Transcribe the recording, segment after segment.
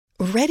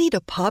Ready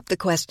to pop the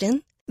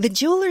question? The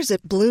jewelers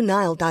at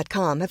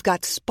BlueNile.com have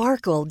got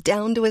sparkle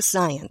down to a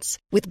science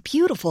with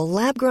beautiful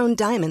lab-grown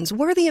diamonds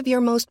worthy of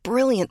your most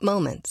brilliant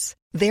moments.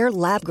 Their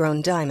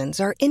lab-grown diamonds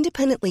are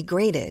independently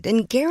graded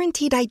and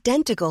guaranteed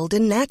identical to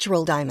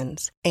natural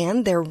diamonds,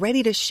 and they're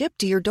ready to ship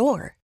to your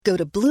door. Go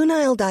to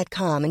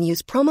BlueNile.com and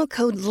use promo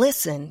code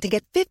LISTEN to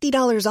get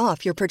 $50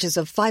 off your purchase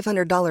of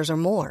 $500 or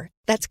more.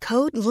 That's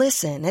code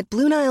LISTEN at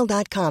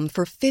BlueNile.com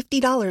for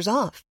 $50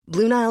 off.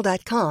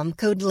 BlueNile.com,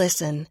 code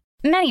LISTEN.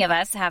 Many of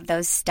us have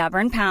those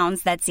stubborn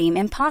pounds that seem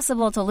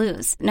impossible to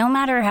lose, no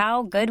matter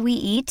how good we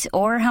eat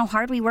or how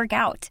hard we work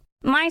out.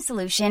 My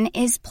solution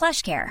is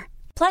PlushCare.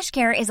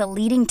 PlushCare is a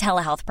leading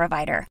telehealth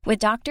provider with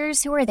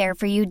doctors who are there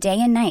for you day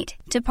and night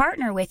to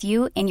partner with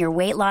you in your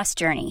weight loss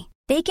journey.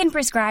 They can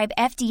prescribe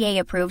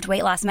FDA-approved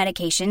weight loss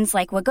medications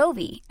like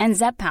Wegovy and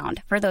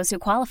Zepbound for those who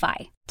qualify.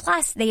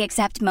 Plus, they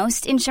accept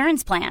most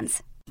insurance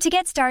plans. To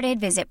get started,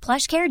 visit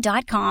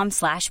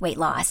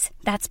plushcare.com/weightloss.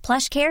 That's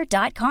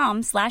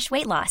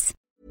plushcare.com/weightloss.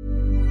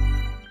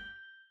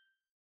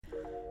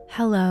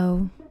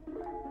 Hello,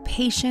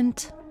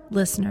 patient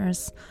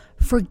listeners,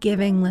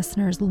 forgiving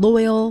listeners,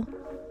 loyal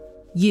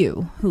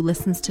you who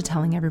listens to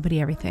Telling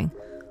Everybody Everything.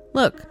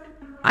 Look,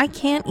 I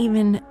can't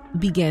even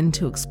begin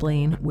to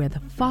explain where the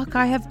fuck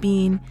I have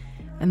been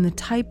and the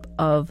type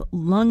of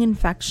lung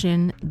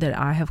infection that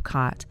I have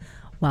caught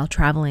while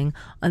traveling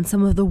on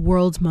some of the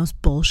world's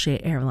most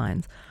bullshit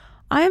airlines.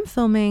 I am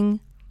filming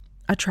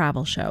a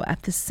travel show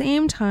at the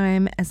same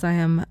time as I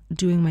am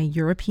doing my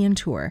European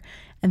tour.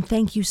 And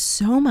thank you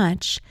so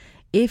much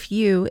if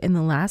you, in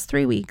the last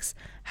 3 weeks,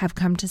 have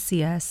come to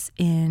see us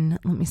in,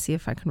 let me see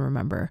if I can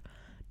remember,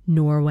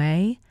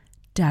 Norway,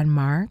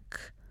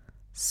 Denmark,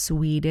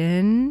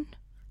 Sweden,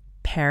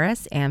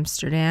 Paris,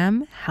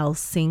 Amsterdam,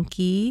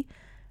 Helsinki,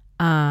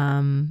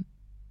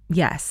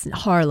 yes,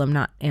 Harlem,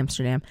 not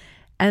Amsterdam.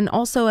 And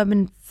also I've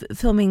been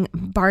filming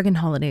Bargain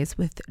Holidays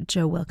with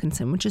Joe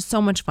Wilkinson, which is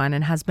so much fun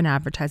and has been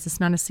advertised. It's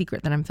not a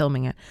secret that I'm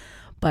filming it.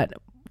 But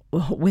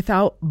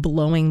without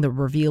blowing the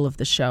reveal of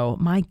the show,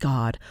 my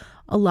God,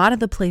 a lot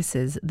of the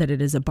places that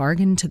it is a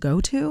bargain to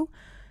go to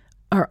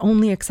are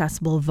only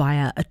accessible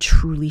via a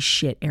truly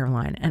shit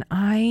airline. And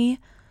I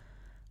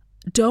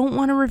don't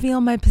want to reveal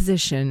my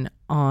position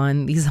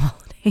on these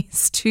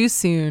holidays too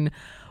soon,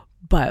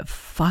 but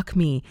fuck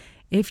me.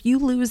 If you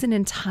lose an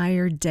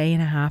entire day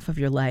and a half of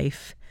your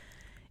life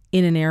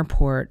in an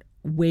airport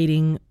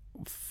waiting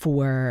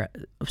for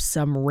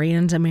some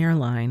random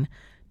airline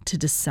to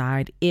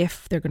decide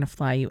if they're going to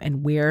fly you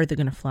and where they're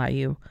going to fly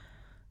you,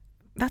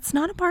 that's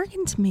not a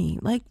bargain to me.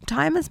 Like,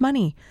 time is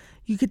money.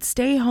 You could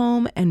stay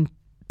home and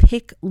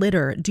pick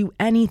litter, do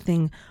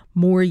anything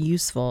more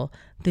useful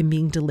than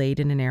being delayed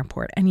in an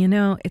airport. And you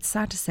know, it's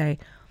sad to say,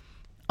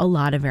 a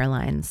lot of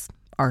airlines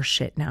are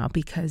shit now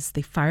because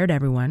they fired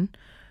everyone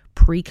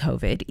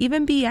pre-COVID,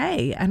 even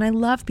BA. And I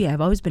love BA. I've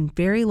always been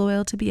very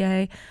loyal to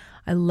BA.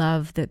 I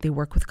love that they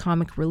work with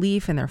Comic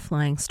Relief and their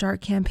Flying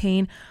Start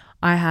campaign.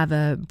 I have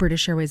a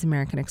British Airways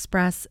American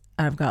Express.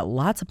 I've got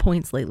lots of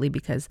points lately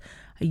because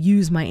I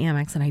use my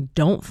Amex and I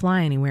don't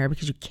fly anywhere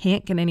because you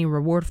can't get any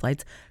reward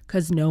flights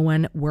because no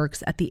one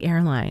works at the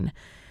airline.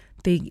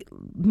 They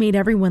made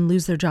everyone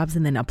lose their jobs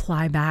and then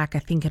apply back, I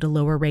think, at a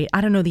lower rate. I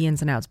don't know the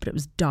ins and outs, but it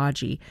was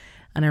dodgy.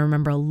 And I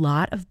remember a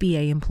lot of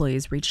BA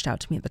employees reached out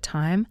to me at the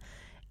time,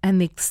 and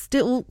they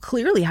still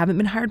clearly haven't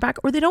been hired back,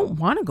 or they don't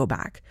want to go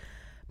back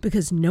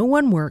because no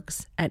one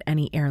works at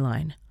any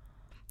airline.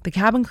 The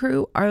cabin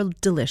crew are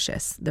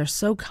delicious. They're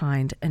so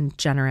kind and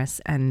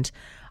generous. And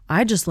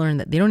I just learned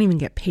that they don't even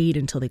get paid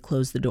until they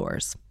close the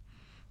doors.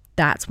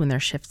 That's when their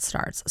shift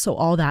starts. So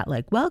all that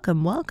like,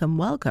 welcome, welcome,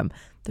 welcome.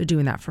 They're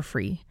doing that for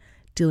free,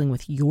 dealing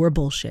with your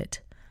bullshit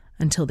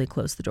until they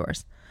close the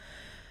doors.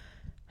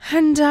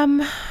 And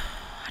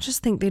I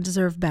just think they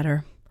deserve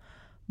better.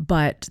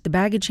 But the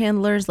baggage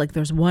handlers, like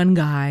there's one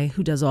guy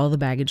who does all the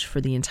baggage for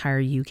the entire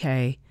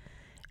UK,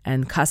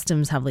 and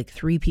customs have like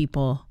 3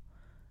 people,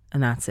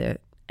 and that's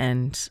it.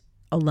 And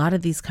a lot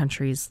of these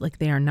countries, like,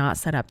 they are not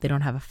set up. They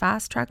don't have a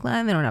fast track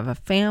line. They don't have a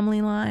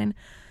family line.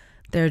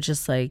 They're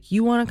just like,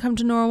 you want to come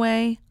to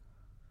Norway?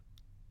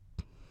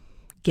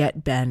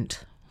 Get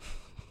bent.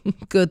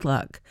 Good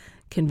luck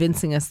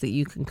convincing us that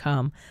you can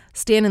come.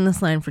 Stand in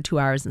this line for 2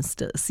 hours and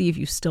see if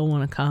you still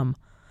want to come.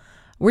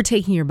 We're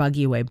taking your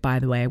buggy away, by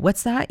the way.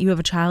 What's that? You have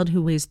a child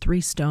who weighs 3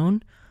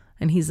 stone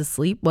and he's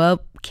asleep? Well,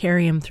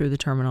 carry him through the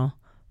terminal.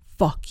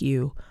 Fuck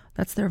you.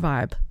 That's their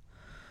vibe.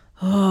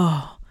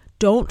 Oh,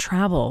 don't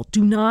travel.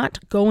 Do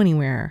not go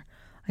anywhere.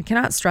 I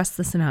cannot stress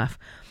this enough.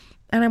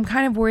 And I'm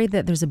kind of worried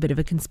that there's a bit of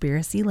a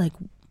conspiracy. Like,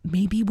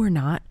 maybe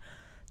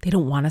they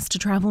don't want us to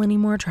travel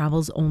anymore.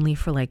 Travel's only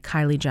for like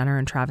Kylie Jenner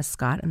and Travis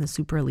Scott and the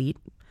super elite.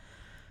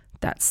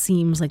 That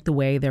seems like the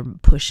way they're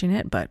pushing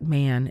it. But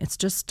man, it's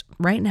just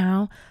right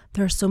now,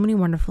 there are so many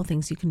wonderful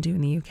things you can do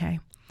in the UK.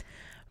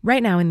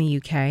 Right now in the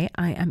UK,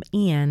 I am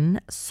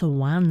in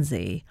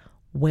Swansea,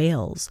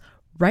 Wales,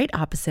 right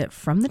opposite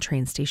from the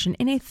train station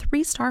in a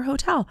 3-star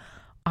hotel.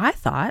 I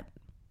thought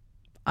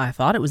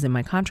it was in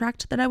my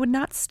contract that I would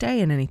not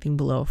stay in anything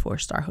below a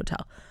 4-star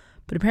hotel.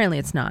 but apparently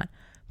it's not,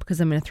 because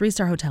I'm in a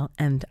 3-star hotel.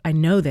 And I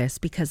know this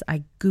because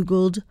I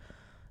Googled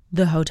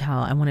the hotel.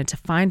 I wanted to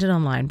find it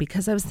online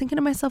because I was thinking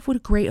to myself, what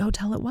a great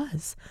hotel it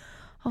was.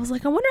 I was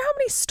like, I wonder how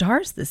many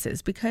stars this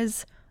is,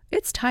 because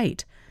it's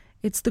tight.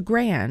 It's the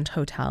Grand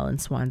Hotel in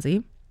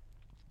Swansea.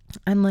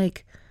 And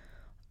like,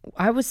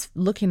 I was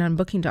looking on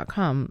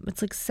booking.com.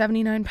 It's like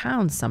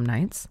 £79 some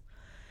nights.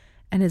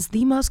 And it's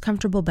the most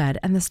comfortable bed.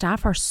 And the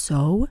staff are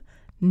so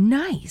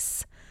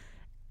nice.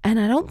 And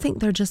I don't think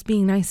they're just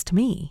being nice to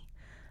me.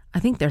 I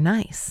think they're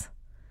nice.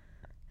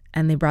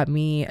 And they brought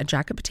me a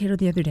jacket potato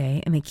the other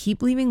day, and they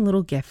keep leaving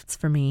little gifts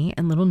for me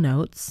and little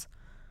notes.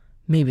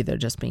 Maybe they're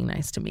just being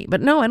nice to me.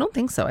 But no, I don't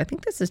think so. I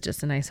think this is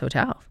just a nice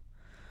hotel.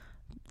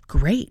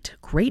 Great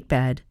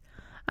bed.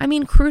 I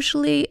mean,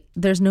 crucially,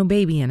 there's no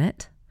baby in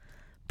it,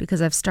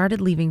 because I've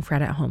started leaving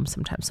Fred at home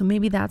sometimes. So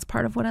maybe that's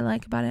part of what I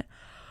like about it.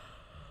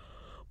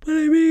 But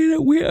I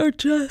mean, we are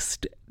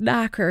just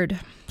knackered.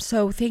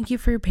 So thank you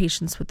for your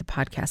patience with the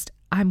podcast.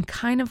 I'm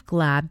kind of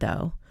glad,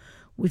 though.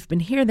 We've been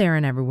here, there,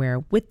 and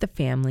everywhere with the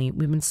family.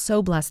 We've been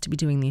so blessed to be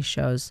doing these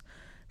shows,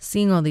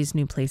 seeing all these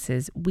new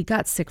places. We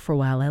got sick for a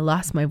while. I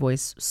lost my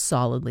voice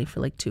solidly for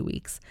like 2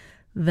 weeks.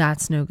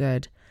 That's no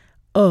good.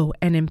 Oh,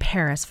 and in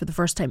Paris, for the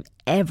first time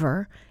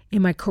ever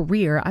in my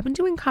career, I've been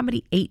doing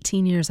comedy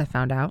 18 years, I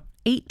found out.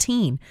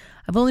 18.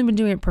 I've only been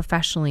doing it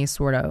professionally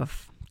sort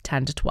of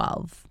 10 to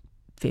 12,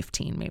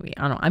 15 maybe.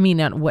 I don't know. I mean,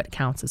 what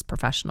counts as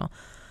professional.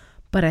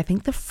 But I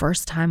think the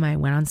first time I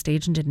went on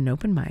stage and did an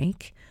open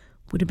mic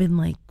would have been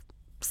like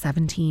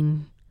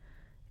 17,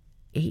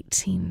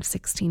 18,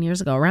 16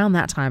 years ago, around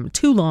that time.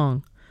 Too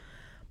long.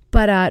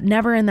 But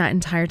never in that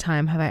entire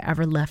time have I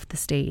ever left the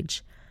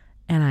stage.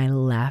 And I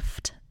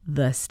left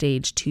the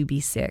stage to be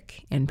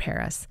sick in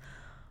Paris.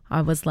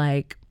 I was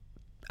like,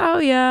 oh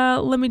yeah,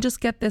 let me just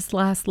get this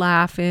last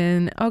laugh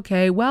in.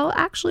 Okay, well,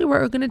 actually,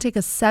 we're going to take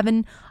a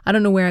 7. I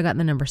don't know where I got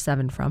the number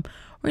 7 from.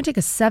 We're going to take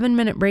a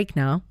 7-minute break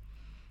now,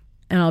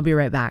 and I'll be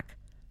right back.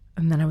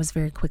 And then I was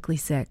very quickly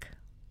sick.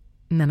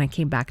 And then I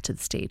came back to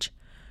the stage.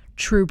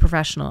 True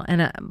professional.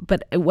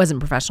 But it wasn't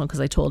professional because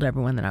I told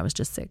everyone that I was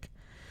just sick.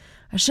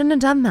 I shouldn't have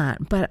done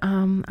that, but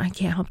I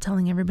can't help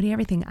telling everybody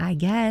everything, I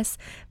guess.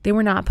 They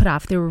were not put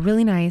off. They were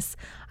really nice.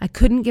 I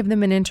couldn't give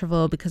them an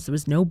interval because there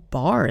was no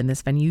bar in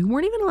this venue. You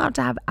weren't even allowed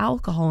to have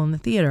alcohol in the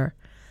theater.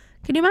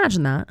 Can you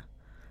imagine that?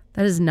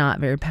 That is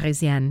not very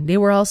Parisienne. They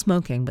were all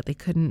smoking, but they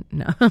couldn't.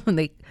 No,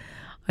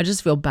 I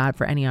just feel bad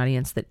for any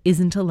audience that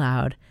isn't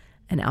allowed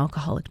an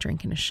alcoholic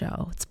drink in a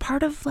show. It's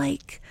part of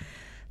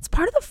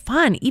the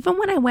fun. Even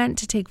when I went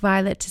to take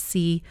Violet to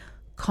see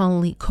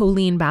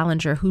Colleen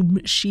Ballinger,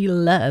 whom she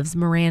loves,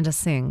 Miranda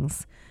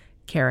Sings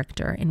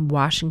character in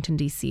Washington,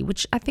 D.C.,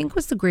 which I think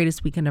was the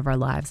greatest weekend of our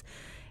lives.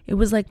 It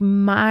was like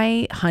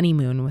my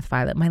honeymoon with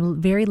Violet, my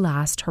very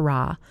last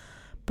hurrah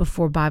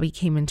before Bobby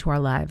came into our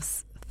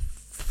lives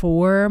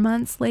 4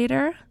 months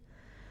later.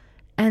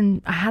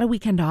 And I had a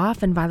weekend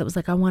off, and Violet was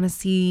like, I want to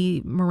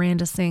see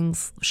Miranda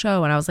Sings'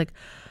 show. And I was like,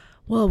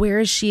 well, where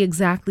is she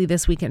exactly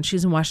this weekend?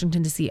 She's in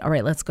Washington, D.C. All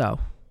right, let's go.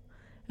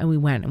 And we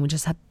went, and we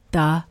just had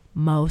the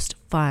most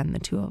fun, the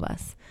two of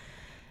us.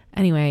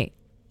 Anyway,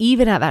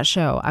 even at that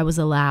show, I was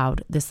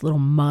allowed this little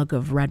mug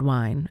of red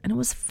wine, and it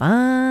was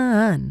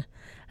fun.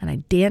 And I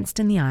danced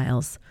in the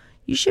aisles.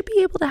 You should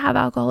be able to have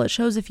alcohol at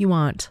shows if you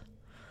want.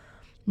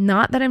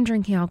 Not that I'm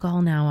drinking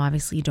alcohol now.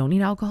 Obviously, you don't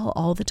need alcohol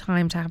all the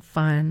time to have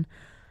fun.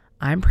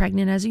 I'm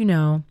pregnant, as you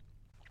know.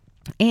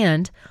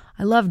 And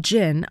I love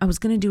gin. I was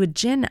going to do a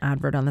gin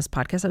advert on this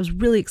podcast. I was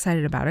really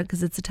excited about it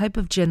because it's a type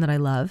of gin that I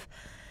love.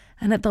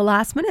 And at the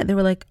last minute, they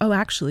were like, oh,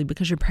 actually,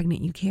 because you're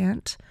pregnant, you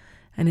can't.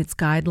 And it's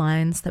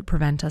guidelines that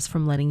prevent us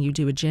from letting you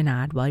do a gin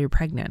ad while you're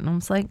pregnant. And I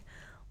was like,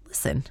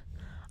 listen,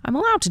 I'm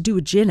allowed to do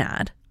a gin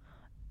ad.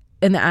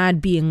 And the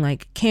ad being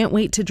like, can't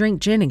wait to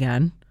drink gin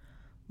again.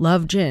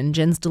 Love gin.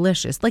 Gin's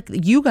delicious. Like,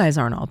 you guys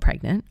aren't all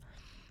pregnant.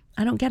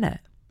 I don't get it.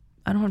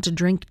 I don't have to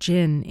drink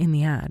gin in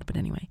the ad. But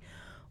anyway,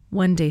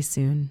 one day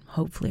soon,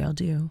 hopefully I'll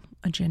do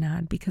a gin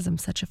ad because I'm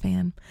such a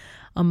fan.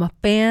 I'm a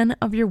fan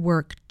of your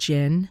work,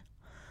 Gin.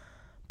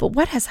 But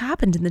what has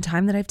happened in the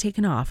time that I've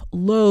taken off?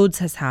 Loads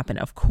has happened.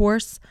 Of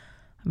course,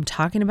 I'm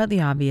talking about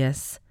the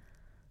obvious.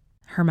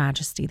 Her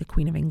Majesty, the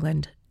Queen of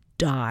England,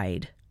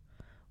 died.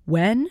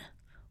 When?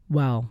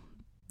 Well,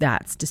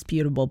 that's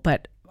disputable,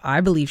 but I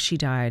believe she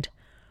died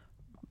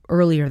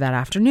earlier that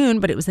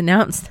afternoon, but it was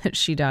announced that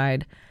she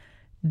died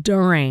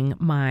during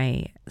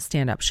my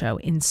stand-up show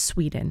in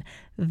Sweden.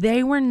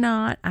 They were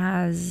not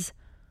as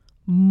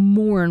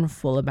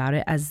mournful about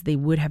it as they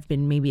would have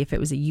been maybe if it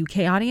was a UK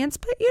audience,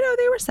 but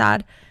they were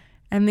sad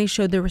and they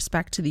showed their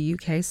respect to the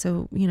UK.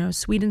 So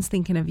Sweden's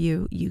thinking of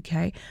you,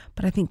 UK,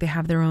 but I think they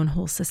have their own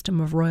whole system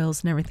of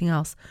royals and everything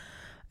else.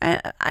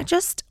 It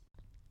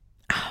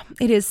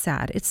is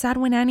sad. It's sad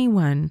when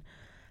anyone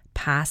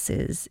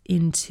passes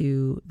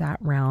into that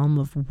realm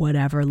of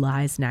whatever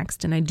lies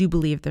next, and I do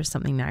believe there's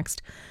something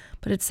next,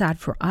 but it's sad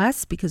for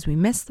us because we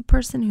miss the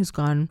person who's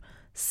gone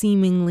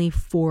seemingly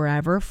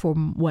forever, for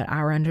what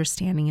our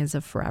understanding is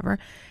of forever.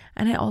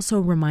 And it also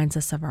reminds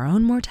us of our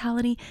own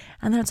mortality.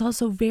 And then it's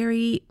also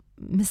very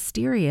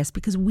mysterious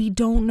because we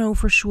don't know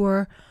for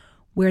sure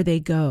where they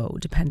go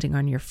depending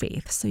on your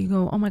faith. So you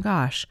go, oh my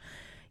gosh,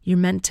 you're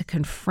meant to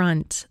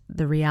confront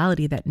the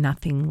reality that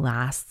nothing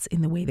lasts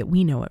in the way that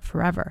we know it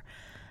forever.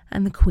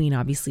 And the Queen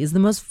obviously is the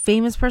most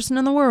famous person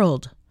in the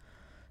world.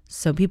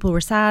 So people were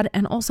sad.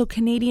 And also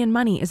Canadian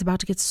money is about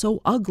to get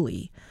so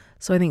ugly.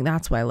 So I think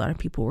that's why a lot of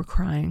people were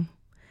crying.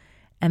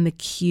 And the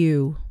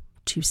queue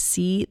to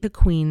see the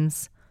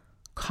Queen's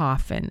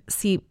coffin.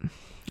 See,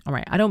 all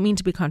right, I don't mean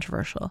to be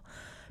controversial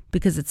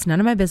because it's none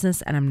of my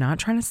business. And I'm not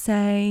trying to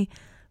say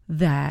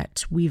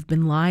that we've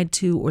been lied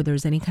to or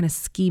there's any kind of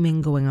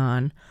scheming going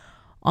on.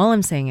 All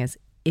I'm saying is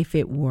if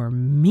it were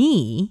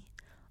me,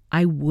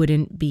 I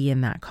wouldn't be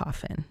in that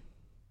coffin.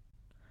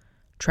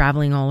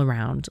 Traveling all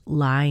around,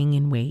 lying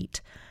in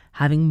wait,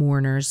 having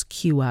mourners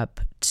queue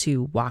up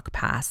to walk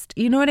past.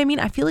 You know what I mean?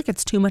 I feel like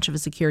it's too much of a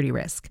security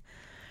risk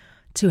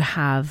to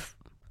have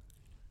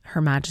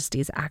Her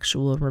Majesty's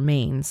actual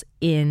remains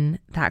in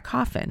that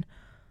coffin.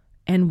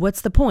 And what's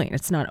the point?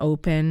 It's not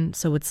open.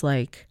 So it's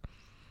like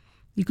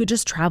you could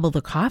just travel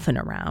the coffin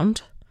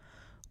around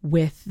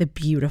with the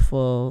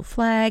beautiful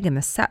flag and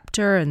the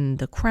scepter and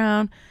the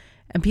crown,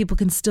 and people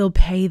can still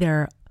pay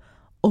their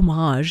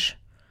homage.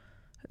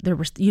 There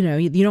was, you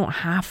don't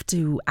have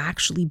to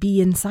actually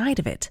be inside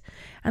of it.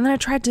 And then I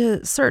tried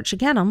to search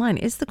again online.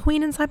 Is the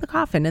Queen inside the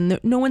coffin? And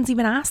no one's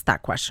even asked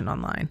that question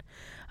online.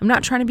 I'm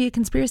not trying to be a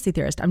conspiracy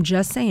theorist. I'm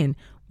just saying,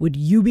 would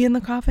you be in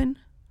the coffin?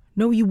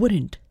 No, you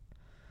wouldn't.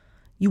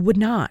 You would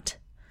not.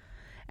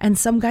 And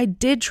some guy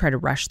did try to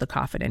rush the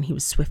coffin and he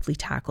was swiftly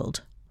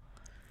tackled.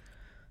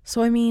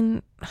 So, I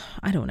mean,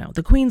 I don't know.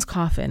 The Queen's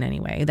coffin,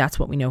 anyway, that's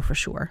what we know for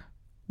sure.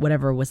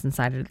 Whatever was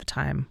inside it at the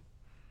time,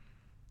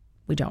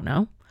 we don't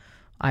know.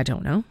 I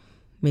don't know.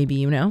 Maybe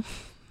you know.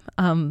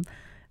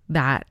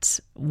 That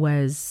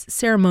was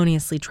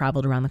ceremoniously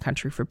traveled around the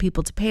country for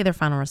people to pay their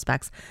final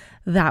respects.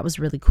 That was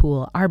really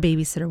cool. Our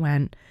babysitter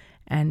went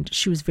and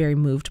she was very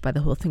moved by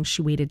the whole thing.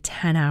 She waited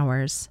 10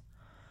 hours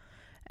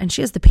and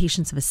she has the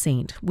patience of a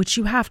saint, which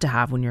you have to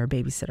have when you're a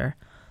babysitter.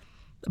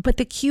 But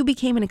the queue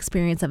became an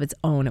experience of its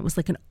own. It was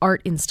like an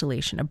art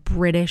installation, a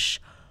British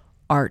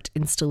art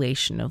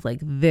installation of like,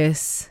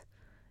 this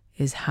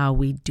is how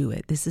we do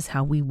it. This is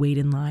how we wait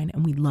in line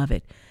and we love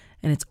it.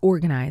 And it's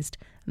organized.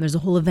 And there's a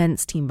whole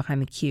events team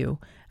behind the queue.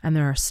 And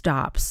there are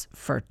stops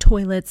for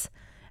toilets.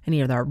 And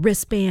here there are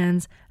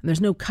wristbands. And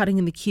there's no cutting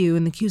in the queue.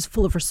 And the queue's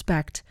full of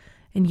respect.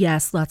 And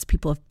yes, lots of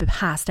people have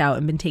passed out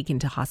and been taken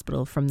to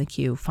hospital from the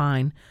queue.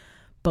 Fine.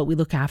 But we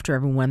look after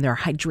everyone. There are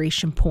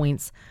hydration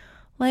points.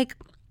 Like,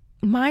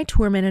 my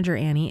tour manager,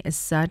 Annie, is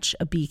such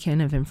a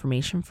beacon of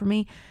information for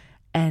me.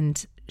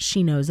 And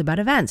she knows about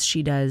events.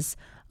 She does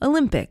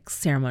Olympic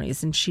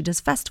ceremonies and she does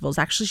festivals.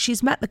 Actually,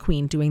 she's met the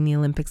Queen doing the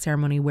Olympic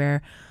ceremony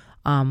where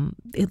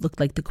it looked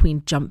like the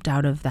Queen jumped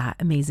out of that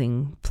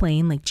amazing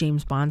plane, like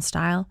James Bond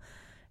style,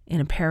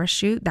 in a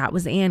parachute. That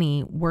was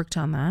Annie, worked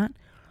on that.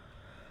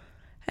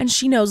 And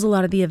she knows a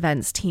lot of the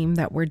events team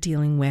that we're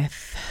dealing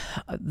with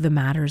the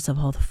matters of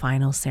all the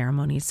final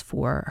ceremonies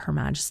for Her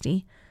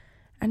Majesty.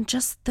 And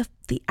just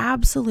the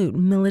absolute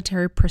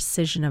military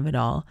precision of it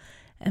all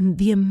and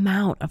the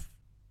amount of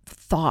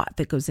thought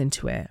that goes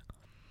into it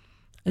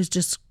is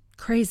just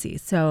crazy.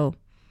 So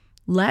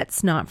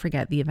let's not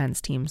forget the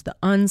events teams, the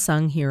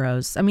unsung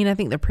heroes. I mean, I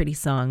think they're pretty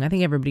sung. I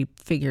think everybody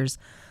figures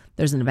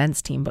there's an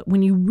events team. But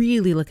when you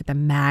really look at the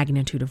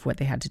magnitude of what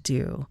they had to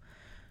do,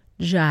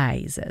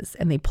 Jesus,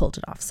 and they pulled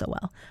it off so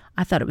well.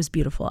 I thought it was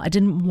beautiful. I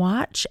didn't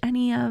watch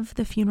any of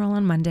the funeral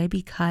on Monday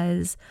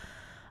because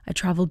I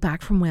traveled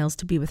back from Wales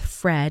to be with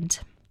Fred,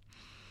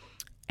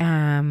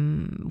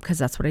 because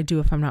that's what I do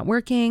if I'm not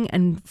working.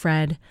 And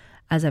Fred,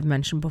 as I've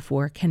mentioned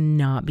before,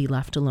 cannot be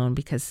left alone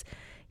because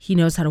he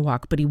knows how to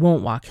walk, but he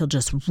won't walk. He'll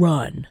just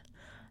run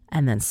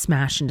and then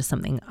smash into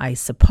something. I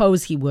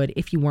suppose he would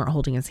if you weren't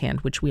holding his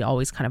hand, which we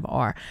always kind of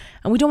are.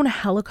 And we don't want to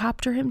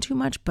helicopter him too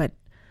much, but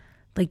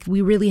like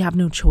we really have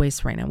no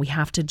choice right now. We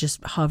have to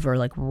just hover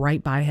like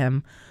right by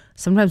him.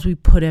 Sometimes we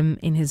put him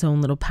in his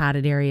own little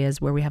padded areas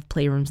where we have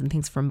playrooms and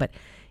things for him, but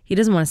he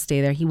doesn't want to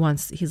stay there.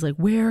 He's like,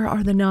 where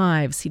are the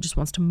knives? He just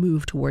wants to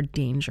move toward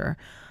danger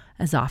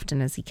as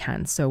often as he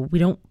can. So we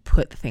don't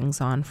put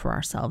things on for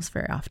ourselves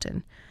very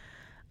often.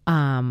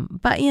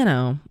 But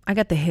I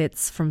got the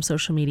hits from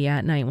social media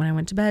at night when I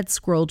went to bed,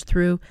 scrolled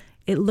through.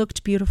 It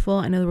looked beautiful.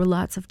 I know there were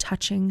lots of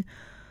touching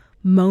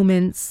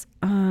moments,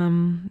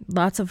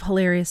 lots of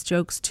hilarious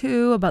jokes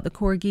too about the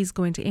corgis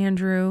going to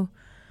Andrew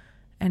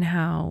and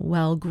how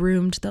well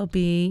groomed they'll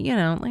be,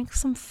 like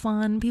some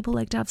fun. People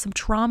like to have some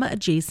trauma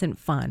adjacent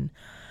fun.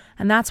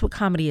 And that's what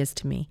comedy is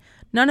to me.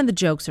 None of the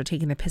jokes are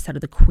taking the piss out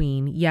of the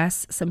Queen.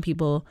 Yes, some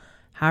people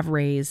have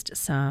raised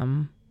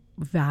some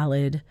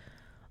valid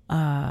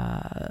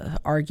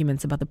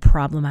arguments about the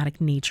problematic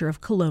nature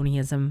of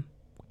colonialism.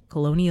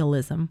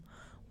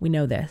 We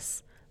know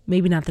this.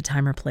 Maybe not the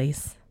time or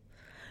place.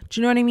 Do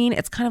you know what I mean?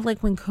 It's kind of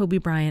like when Kobe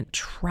Bryant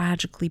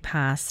tragically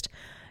passed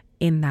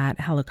in that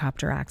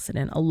helicopter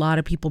accident. A lot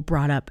of people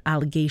brought up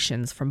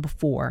allegations from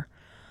before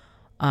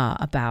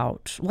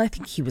about, well, I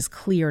think he was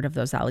cleared of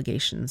those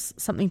allegations,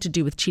 something to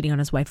do with cheating on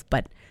his wife,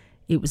 but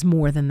it was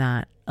more than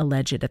that,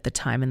 alleged at the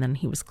time, and then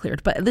he was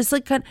cleared. But this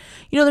like,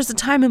 there's a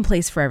time and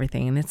place for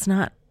everything, and it's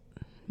not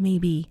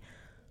maybe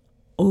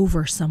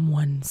over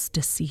someone's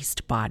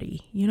deceased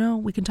body.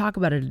 We can talk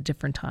about it at a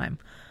different time.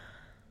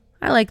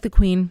 I like the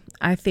Queen.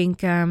 I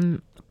think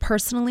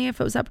personally, if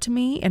it was up to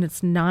me, and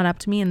it's not up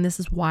to me, and this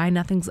is why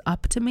nothing's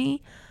up to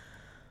me,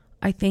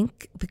 I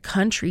think the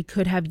country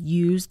could have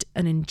used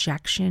an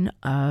injection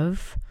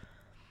of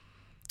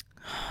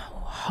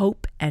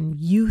hope and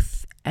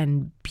youth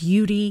and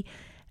beauty,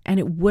 and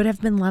it would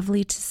have been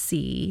lovely to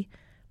see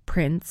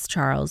Prince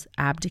Charles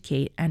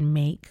abdicate and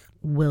make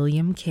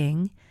William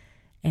king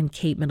and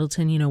Kate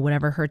Middleton,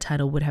 whatever her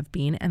title would have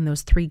been, and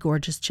those 3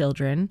 gorgeous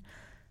children.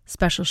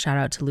 Special shout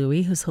out to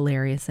Louis, who's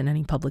hilarious in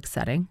any public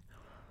setting.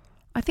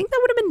 I think that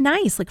would have been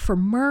nice, like for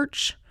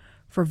merch,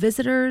 for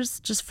visitors,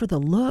 just for the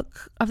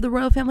look of the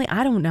royal family.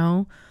 I don't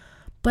know.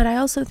 But I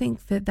also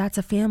think that that's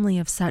a family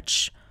of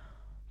such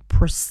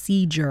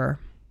procedure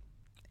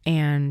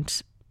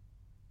and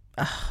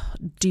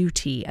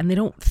duty, and they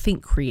don't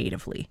think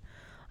creatively.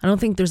 I don't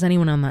think there's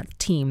anyone on that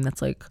team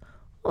that's like,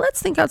 well,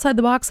 let's think outside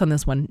the box on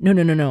this one.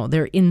 No.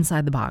 They're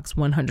inside the box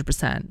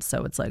 100%.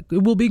 So it's like,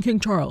 it will be King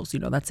Charles.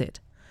 That's it.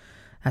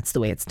 That's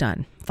the way it's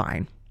done.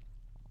 Fine.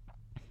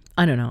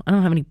 I don't know. I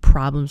don't have any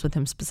problems with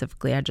him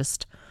specifically. I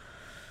just,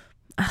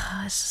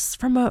 it's just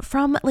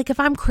from like, if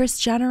I'm Kris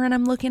Jenner and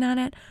I'm looking at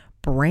it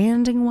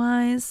branding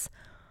wise,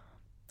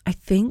 I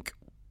think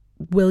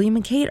William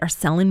and Kate are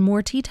selling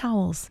more tea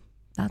towels.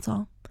 That's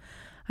all.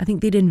 I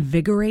think they'd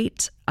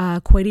invigorate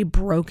quite a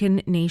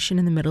broken nation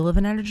in the middle of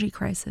an energy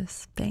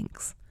crisis.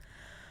 Thanks.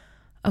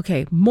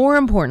 Okay, more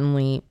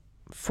importantly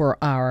for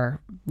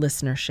our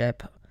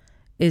listenership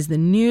is the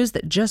news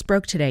that just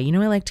broke today.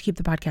 I like to keep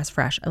the podcast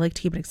fresh. I like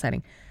to keep it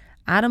exciting.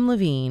 Adam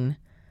Levine,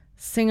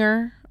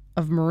 singer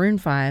of Maroon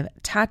 5,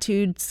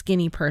 tattooed,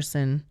 skinny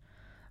person.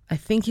 I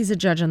think he's a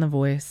judge on The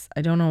Voice.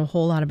 I don't know a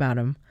whole lot about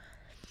him.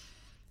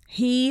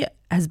 He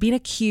has been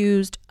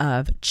accused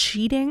of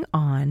cheating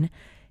on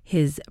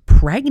his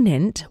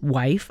pregnant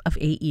wife of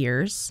 8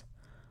 years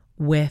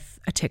with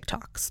a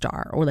TikTok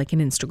star or like an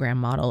Instagram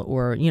model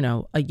or,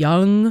 a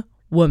young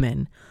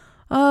woman.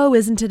 Oh,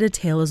 isn't it a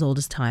tale as old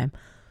as time?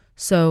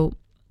 So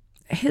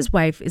his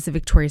wife is a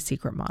Victoria's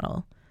Secret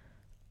model.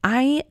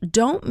 I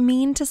don't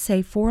mean to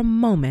say for a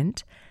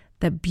moment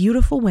that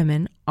beautiful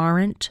women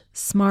aren't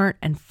smart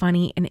and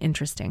funny and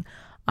interesting.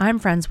 I'm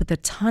friends with a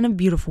ton of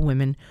beautiful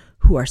women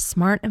who are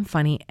smart and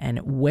funny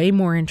and way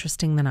more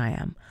interesting than I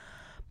am.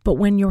 But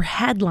when your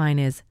headline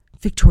is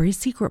Victoria's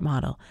Secret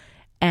model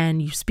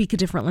and you speak a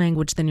different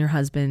language than your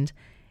husband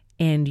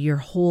and your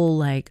whole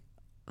like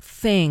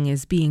thing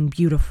is being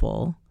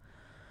beautiful,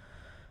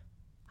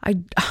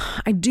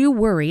 I do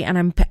worry, and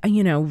I'm,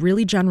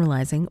 really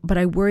generalizing, but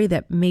I worry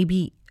that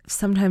maybe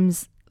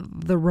sometimes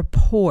the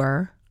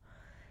rapport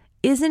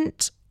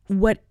isn't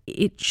what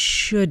it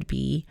should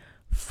be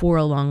for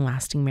a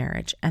long-lasting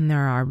marriage. And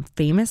there are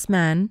famous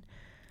men,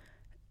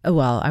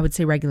 well, I would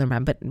say regular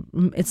men, but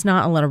it's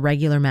not a lot of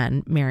regular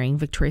men marrying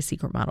Victoria's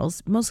Secret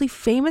models, mostly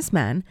famous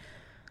men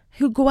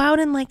who go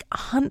out and like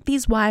hunt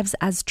these wives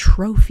as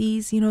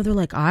trophies. They're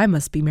like, I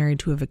must be married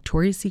to a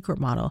Victoria's Secret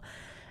model.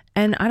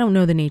 And I don't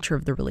know the nature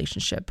of the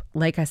relationship.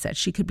 Like I said,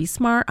 she could be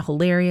smart,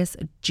 hilarious,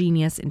 a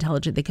genius,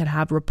 intelligent. They could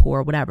have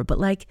rapport, whatever. But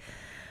like,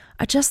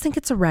 I just think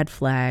it's a red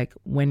flag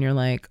when you're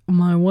like,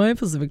 my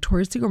wife is a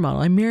Victoria's Secret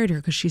model. I married her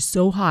because she's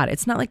so hot.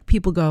 It's not like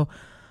people go,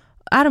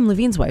 Adam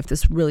Levine's wife,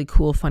 this really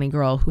cool, funny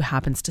girl who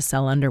happens to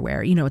sell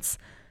underwear. It's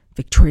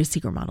Victoria's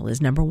Secret model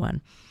is number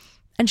one.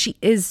 And she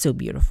is so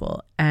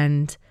beautiful.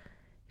 And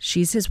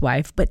she's his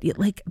wife. But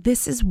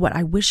this is what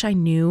I wish I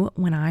knew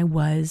when I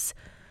was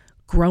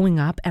growing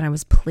up and I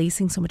was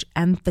placing so much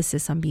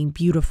emphasis on being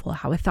beautiful,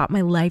 how I thought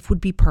my life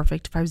would be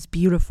perfect if I was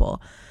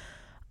beautiful.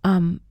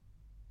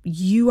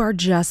 You are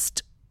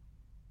just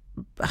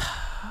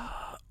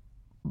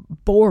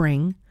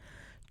boring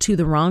to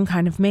the wrong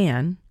kind of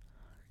man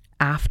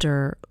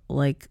after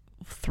like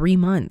 3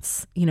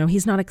 months.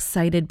 He's not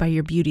excited by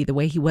your beauty the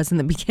way he was in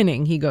the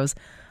beginning. He goes,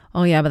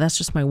 oh yeah, but that's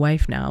just my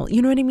wife now.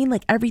 You know what I mean?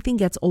 Like everything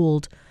gets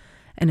old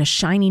and a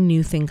shiny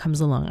new thing comes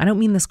along. I don't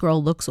mean this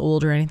girl looks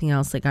old or anything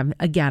else. Like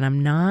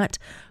I'm not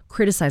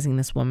criticizing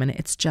this woman.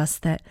 It's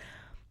just that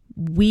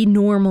we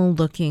normal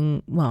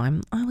looking, well,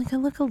 I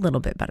look a little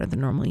bit better than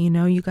normal.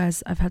 You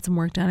guys, I've had some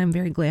work done. I'm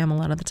very glam a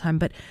lot of the time,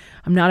 but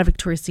I'm not a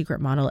Victoria's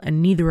Secret model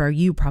and neither are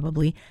you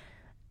probably.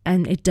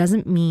 And it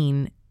doesn't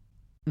mean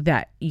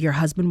that your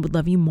husband would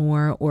love you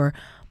more or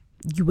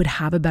you would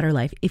have a better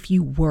life if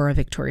you were a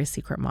Victoria's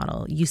Secret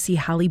model. You see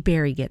Halle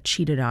Berry get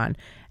cheated on,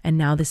 and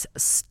now this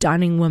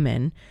stunning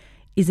woman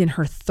is in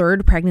her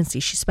 3rd pregnancy.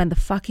 She spent the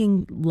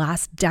fucking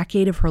last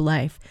decade of her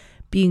life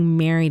being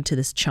married to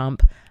this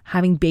chump,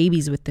 having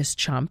babies with this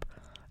chump.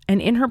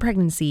 And in her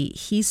pregnancy,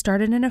 he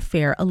started an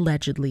affair,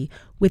 allegedly,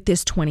 with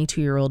this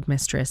 22-year-old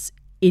mistress,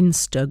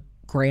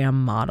 Instagram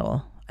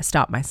model. I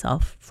stopped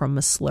myself from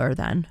a slur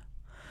then.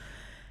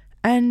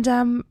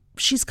 And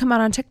she's come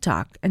out on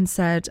TikTok and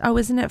said, oh,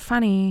 isn't it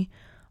funny?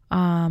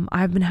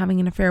 I've been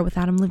having an affair with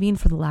Adam Levine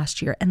for the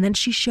last year. And then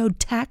she showed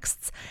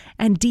texts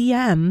and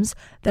DMs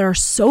that are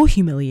so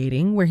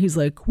humiliating where he's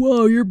like,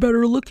 whoa, you're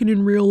better looking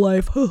in real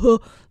life.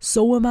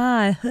 So am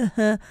I.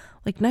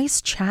 Like,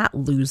 nice chat,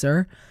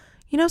 loser.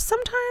 You know,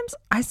 sometimes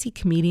I see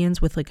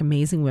comedians with like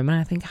amazing women.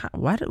 I think,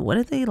 what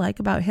do they like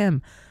about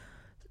him?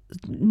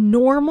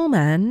 Normal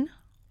men,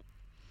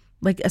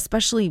 like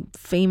especially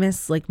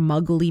famous, like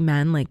muggly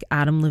men like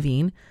Adam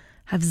Levine,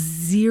 have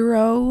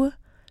zero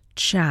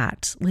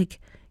chat. Like,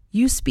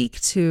 you speak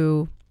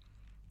to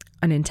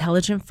an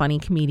intelligent, funny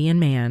comedian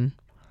man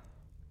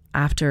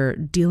after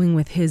dealing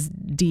with his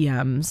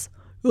DMs.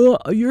 Oh,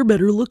 you're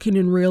better looking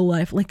in real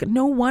life. Like,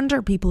 no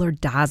wonder people are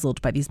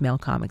dazzled by these male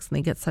comics and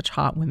they get such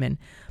hot women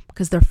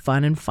because they're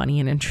fun and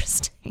funny and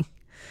interesting.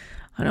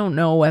 I don't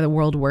know why the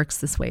world works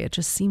this way. It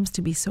just seems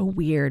to be so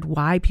weird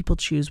why people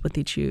choose what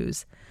they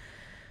choose.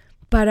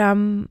 But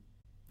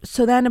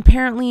so then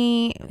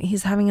apparently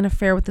he's having an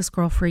affair with this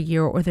girl for a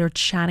year, or they're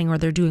chatting, or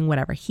they're doing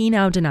whatever. He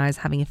now denies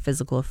having a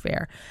physical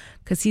affair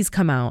because he's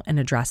come out and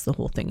addressed the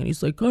whole thing. And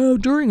he's like, oh,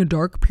 during a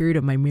dark period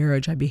of my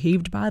marriage, I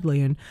behaved badly.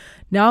 And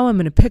now I'm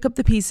going to pick up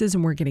the pieces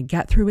and we're going to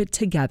get through it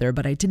together.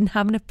 But I didn't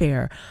have an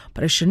affair,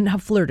 but I shouldn't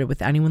have flirted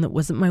with anyone that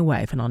wasn't my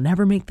wife. And I'll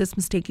never make this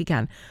mistake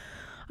again.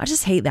 I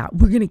just hate that.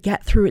 We're going to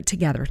get through it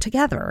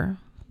together.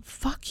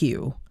 Fuck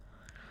you.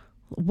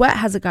 What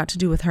has it got to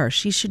do with her?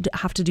 She should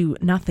have to do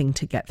nothing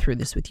to get through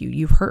this with you.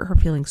 You've hurt her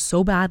feelings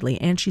so badly,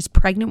 and she's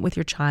pregnant with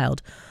your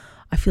child.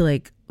 I feel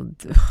like,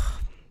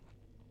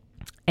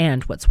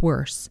 and what's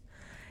worse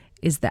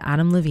is that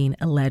Adam Levine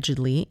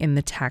allegedly, in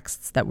the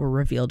texts that were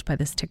revealed by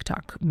this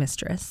TikTok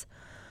mistress,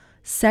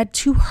 said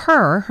to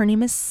her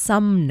name is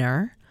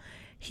Sumner.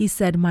 He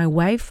said, my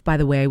wife, by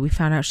the way, we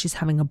found out she's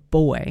having a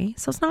boy.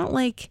 So it's not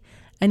like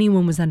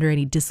anyone was under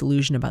any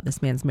disillusion about this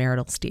man's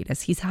marital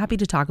status. He's happy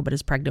to talk about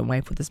his pregnant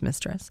wife with his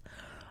mistress,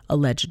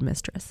 alleged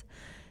mistress.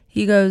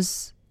 He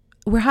goes,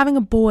 we're having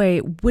a boy.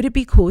 Would it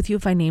be cool with you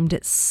if I named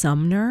it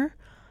Sumner?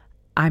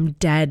 I'm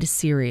dead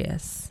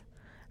serious.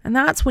 And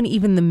that's when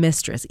even the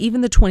mistress,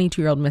 even the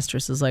 22-year-old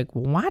mistress is like,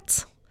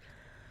 what?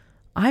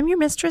 I'm your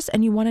mistress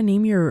and you want to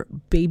name your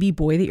baby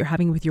boy that you're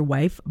having with your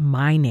wife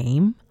my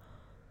name?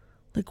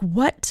 Like,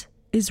 what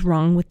is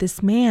wrong with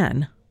this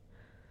man?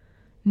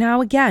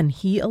 Now, again,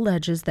 he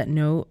alleges that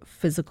no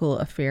physical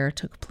affair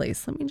took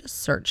place. Let me just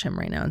search him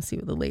right now and see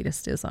what the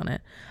latest is on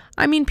it.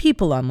 I mean,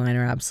 people online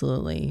are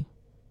absolutely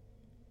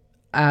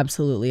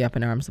up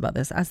in arms about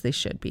this, as they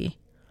should be.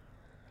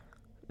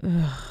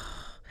 Ugh.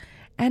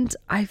 And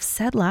I've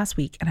said last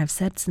week, and I've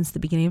said since the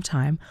beginning of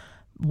time,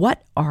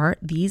 what are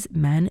these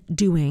men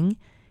doing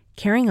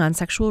carrying on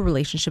sexual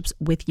relationships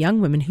with young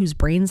women whose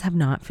brains have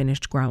not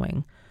finished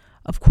growing?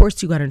 Of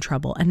course you got in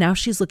trouble. And now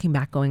she's looking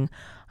back going,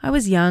 I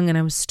was young and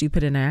I was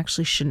stupid and I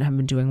actually shouldn't have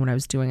been doing what I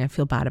was doing. I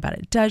feel bad about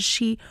it. Does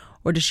she?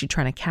 Or does she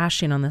try to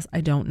cash in on this?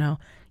 I don't know.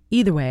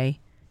 Either way,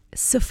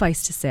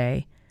 suffice to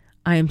say,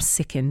 I am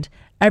sickened.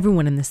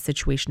 Everyone in this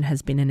situation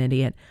has been an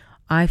idiot.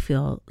 I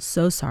feel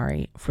so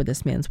sorry for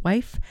this man's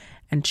wife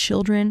and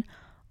children.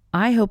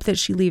 I hope that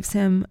she leaves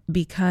him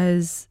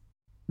because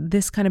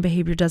this kind of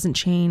behavior doesn't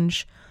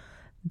change.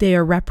 They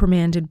are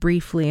reprimanded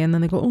briefly and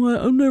then they go, oh,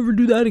 I'll never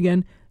do that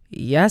again.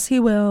 Yes, he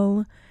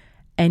will.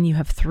 And you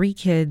have 3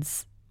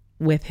 kids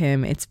with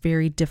him. It's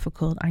very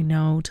difficult, I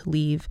know, to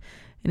leave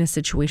in a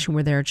situation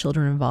where there are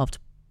children involved,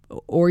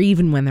 or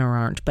even when there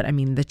aren't. But I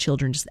mean, the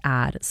children just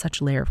add such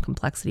a layer of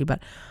complexity.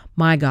 But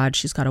my God,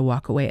 she's got to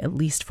walk away at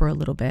least for a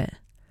little bit.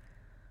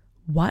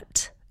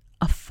 What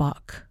a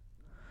fuck.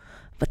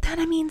 But then,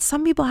 I mean,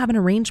 some people have an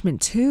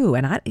arrangement too.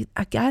 And I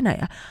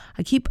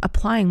keep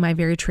applying my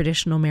very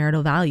traditional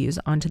marital values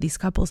onto these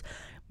couples.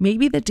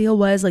 Maybe the deal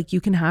was like,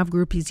 you can have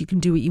groupies, you can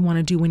do what you want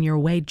to do when you're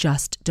away,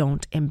 just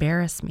don't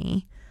embarrass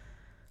me.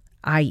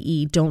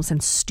 I.e., don't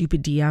send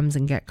stupid DMs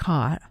and get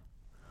caught.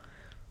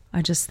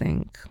 I just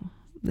think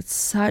it's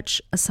such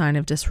a sign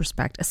of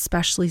disrespect,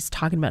 especially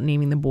talking about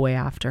naming the boy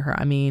after her.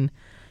 I mean,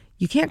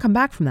 you can't come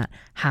back from that.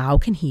 How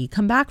can he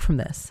come back from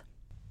this?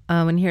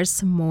 And here's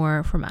some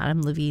more from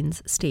Adam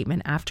Levine's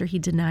statement after he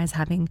denies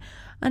having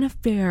an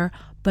affair,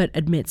 but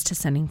admits to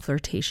sending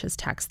flirtatious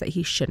texts that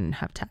he shouldn't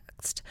have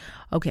texted.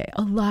 Okay,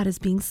 a lot is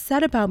being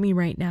said about me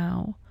right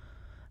now,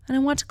 and I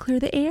want to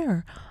clear the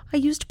air. I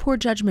used poor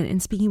judgment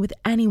in speaking with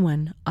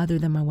anyone other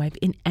than my wife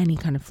in any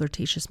kind of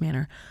flirtatious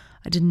manner.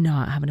 I did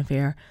not have an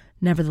affair.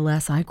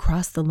 Nevertheless, I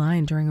crossed the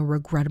line during a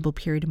regrettable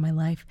period of my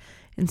life.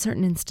 In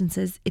certain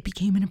instances, it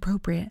became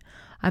inappropriate.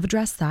 I've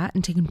addressed that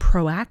and taken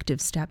proactive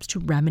steps to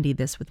remedy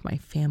this with my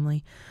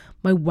family.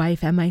 My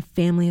wife and my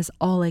family is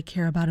all I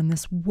care about in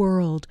this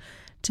world.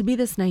 To be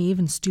this naive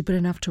and stupid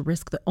enough to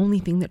risk the only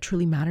thing that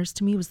truly matters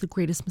to me was the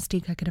greatest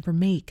mistake I could ever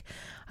make.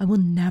 I will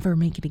never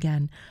make it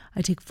again.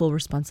 I take full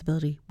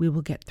responsibility. We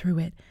will get through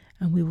it,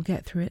 and we will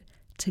get through it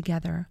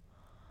together.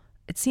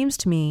 It seems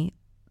to me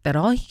that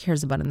all he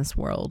cares about in this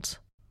world,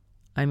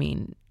 I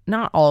mean,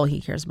 not all he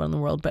cares about in the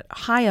world, but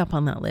high up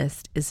on that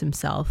list is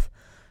himself.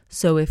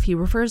 So if he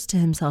refers to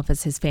himself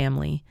as his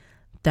family,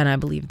 then I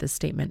believe this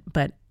statement.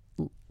 But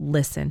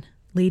listen,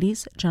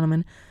 ladies,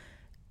 gentlemen,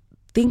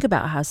 think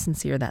about how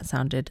sincere that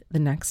sounded the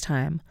next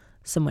time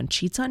someone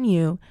cheats on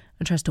you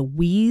and tries to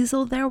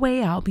weasel their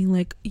way out, being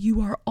like, you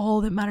are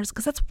all that matters,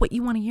 because that's what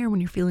you want to hear when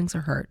your feelings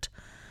are hurt.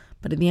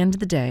 But at the end of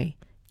the day,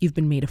 you've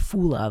been made a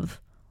fool of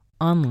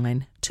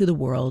online to the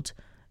world.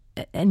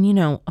 And, you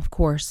know, of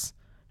course,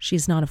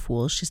 she's not a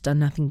fool. She's done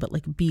nothing but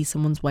like be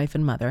someone's wife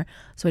and mother.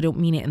 So I don't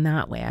mean it in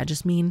that way. I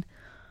just mean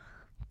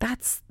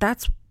that's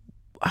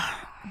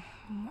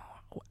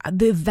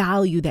the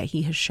value that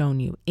he has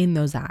shown you in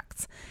those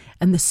acts,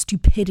 and the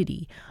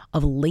stupidity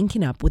of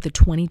linking up with a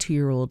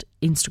 22-year-old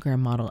Instagram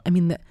model. I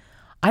mean,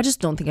 I just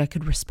don't think I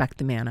could respect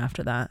the man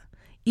after that.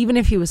 Even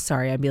if he was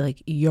sorry, I'd be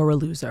like, you're a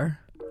loser.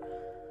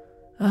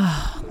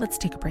 Let's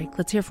take a break.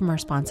 Let's hear from our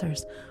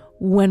sponsors.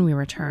 When we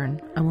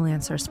return, I will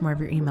answer some more of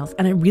your emails,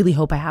 and I really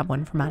hope I have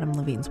one from Adam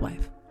Levine's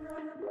wife.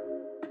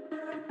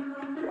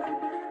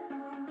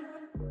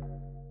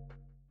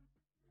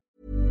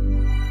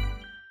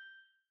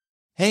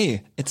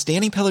 Hey, it's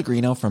Danny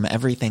Pellegrino from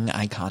Everything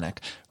Iconic.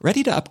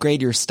 Ready to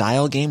upgrade your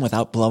style game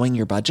without blowing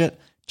your budget?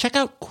 Check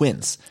out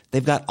Quince.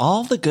 They've got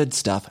all the good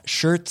stuff,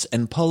 shirts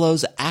and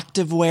polos,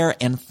 activewear,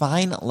 and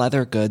fine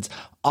leather goods,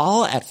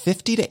 all at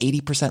 50 to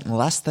 80%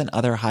 less than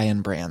other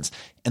high-end brands.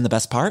 And the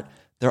best part?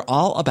 They're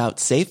all about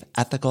safe,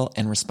 ethical,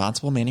 and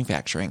responsible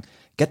manufacturing.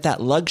 Get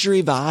that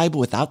luxury vibe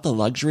without the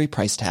luxury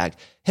price tag.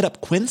 Hit up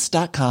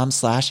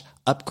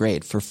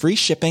quince.com/upgrade for free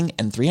shipping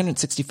and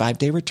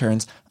 365-day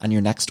returns on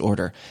your next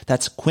order.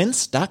 That's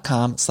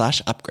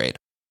quince.com/upgrade.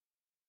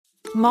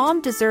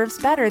 Mom deserves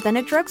better than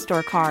a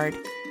drugstore card.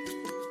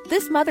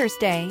 This Mother's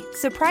Day,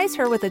 surprise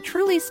her with a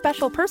truly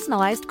special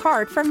personalized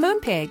card from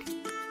Moonpig.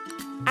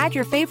 Add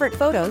your favorite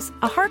photos,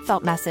 a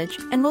heartfelt message,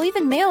 and we'll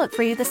even mail it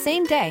for you the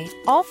same day,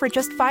 all for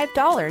just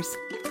 $5.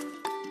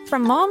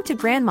 From mom to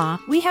grandma,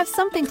 we have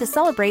something to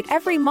celebrate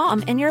every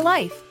mom in your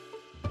life.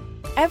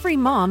 Every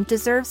mom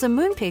deserves a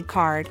Moonpig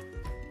card.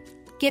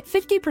 Get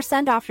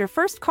 50% off your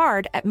first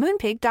card at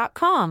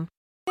Moonpig.com.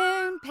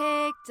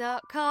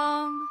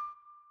 Moonpig.com.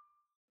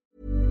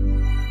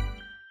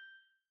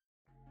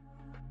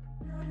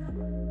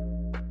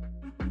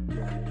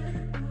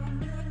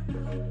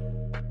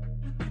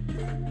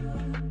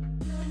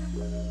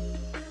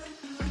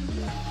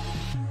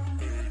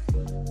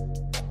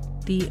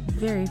 The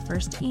very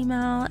first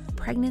email,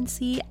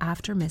 pregnancy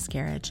after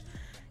miscarriage.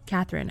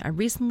 Catherine, I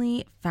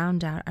recently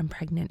found out I'm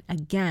pregnant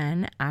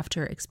again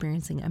after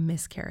experiencing a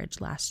miscarriage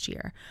last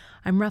year.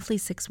 I'm roughly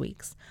 6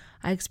 weeks.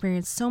 I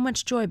experienced so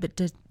much joy, but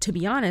to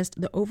be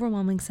honest, the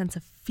overwhelming sense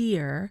of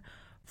fear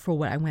for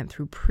what I went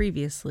through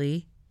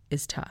previously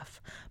is tough.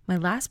 My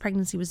last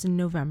pregnancy was in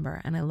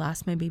November, and I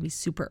lost my baby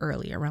super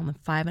early, around the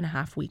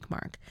 5.5-week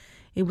mark.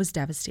 It was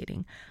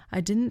devastating.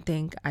 I didn't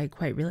think I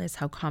quite realized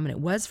how common it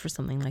was for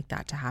something like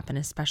that to happen,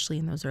 especially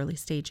in those early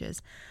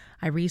stages.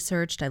 I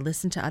researched, I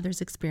listened to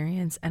others'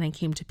 experience, and I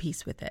came to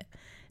peace with it.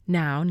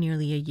 Now,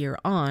 nearly a year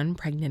on,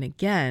 pregnant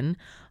again,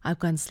 I've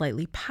gone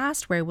slightly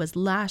past where I was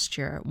last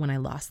year when I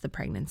lost the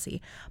pregnancy,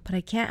 but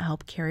I can't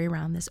help carry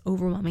around this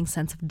overwhelming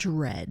sense of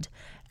dread.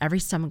 Every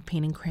stomach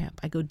pain and cramp,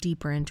 I go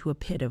deeper into a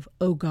pit of,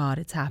 oh God,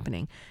 it's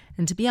happening.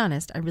 And to be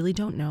honest, I really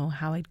don't know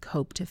how I'd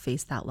cope to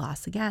face that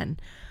loss again.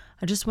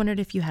 I just wondered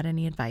if you had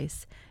any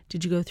advice.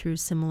 Did you go through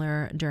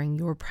similar during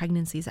your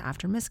pregnancies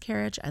after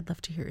miscarriage? I'd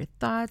love to hear your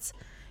thoughts.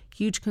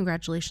 Huge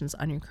congratulations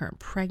on your current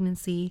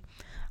pregnancy.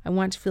 I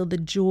want to feel the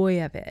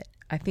joy of it.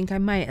 I think I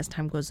might as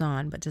time goes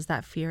on, but does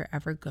that fear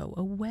ever go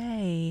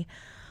away?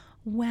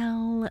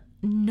 Well,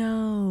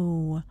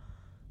 no.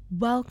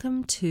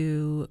 Welcome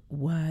to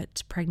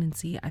what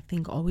pregnancy, I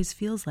think, always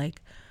feels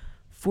like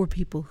for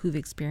people who've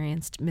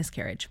experienced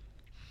miscarriage.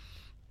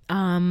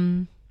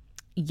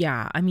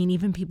 Yeah, I mean,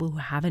 even people who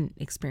haven't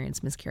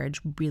experienced miscarriage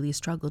really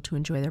struggle to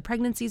enjoy their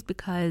pregnancies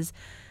because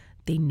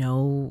they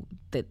know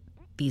that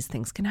these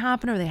things can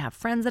happen, or they have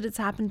friends that it's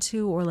happened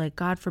to, or like,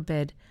 God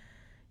forbid,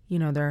 you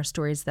know, there are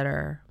stories that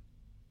are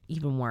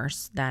even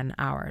worse than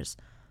ours.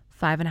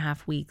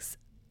 5.5 weeks,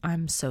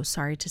 I'm so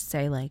sorry to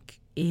say, like,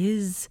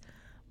 is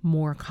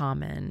more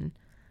common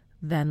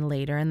than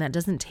later. And that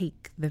doesn't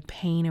take the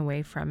pain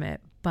away from it.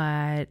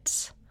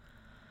 But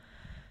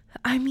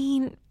I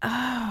mean,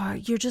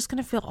 you're just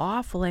going to feel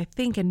awful, I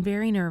think, and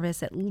very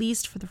nervous, at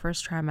least for the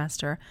first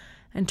trimester.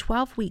 And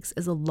 12 weeks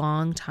is a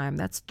long time.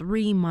 That's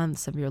 3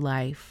 months of your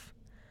life.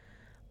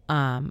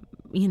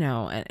 You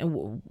know,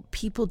 and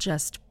people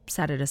just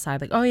set it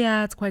aside like, oh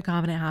yeah, it's quite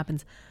common, it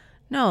happens.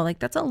 No, like,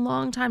 that's a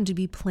long time to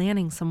be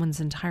planning someone's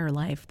entire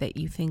life that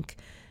you think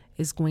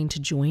is going to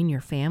join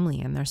your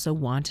family, and they're so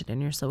wanted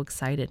and you're so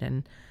excited.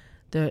 And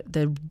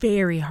the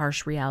very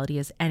harsh reality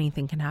is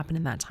anything can happen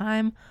in that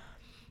time.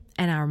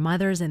 And our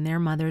mothers and their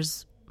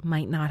mothers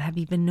might not have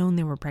even known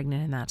they were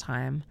pregnant in that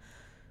time.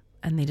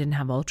 And they didn't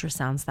have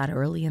ultrasounds that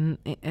early. And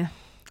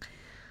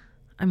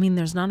I mean,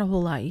 there's not a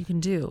whole lot you can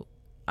do.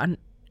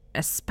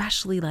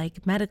 Especially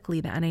like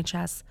medically, the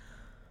NHS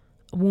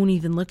won't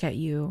even look at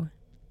you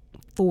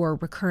for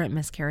recurrent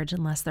miscarriage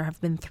unless there have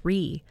been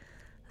 3.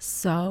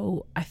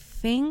 So I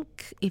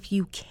think if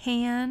you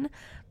can,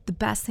 the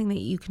best thing that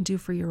you can do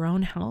for your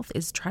own health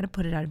is try to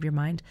put it out of your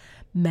mind.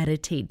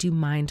 Meditate, do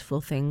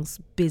mindful things,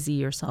 busy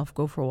yourself,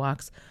 go for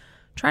walks.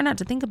 Try not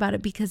to think about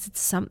it because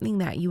it's something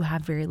that you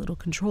have very little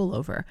control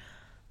over.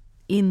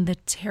 In the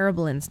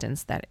terrible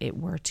instance that it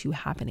were to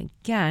happen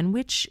again,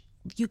 which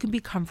you can be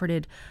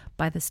comforted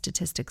by the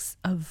statistics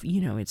of,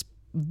 it's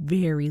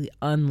very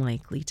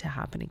unlikely to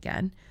happen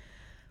again.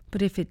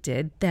 But if it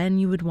did, then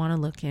you would want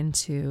to look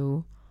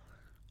into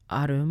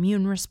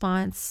autoimmune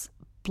response,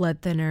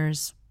 blood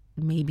thinners,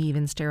 maybe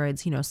even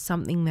steroids,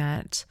 something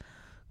that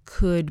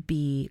could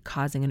be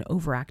causing an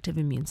overactive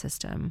immune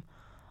system,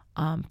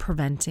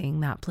 preventing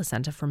that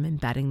placenta from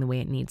embedding the way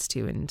it needs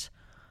to and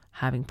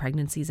having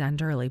pregnancies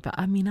end early. But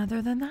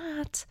other than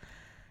that,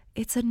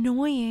 it's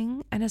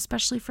annoying, and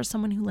especially for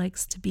someone who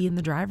likes to be in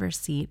the driver's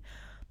seat,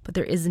 but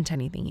there isn't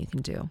anything you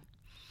can do.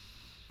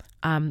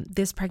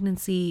 This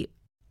pregnancy,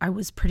 I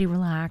was pretty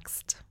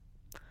relaxed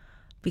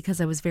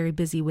because I was very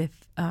busy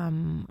with a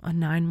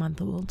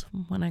 9-month-old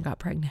when I got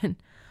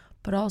pregnant.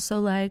 But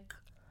also, I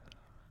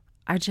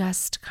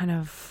just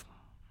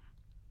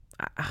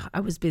I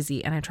was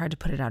busy, and I tried to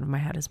put it out of my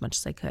head as much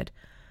as I could.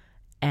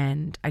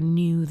 And I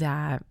knew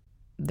that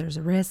there's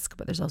a risk,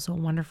 but there's also a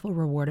wonderful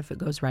reward if it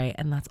goes right.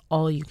 And that's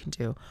all you can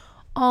do.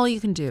 All you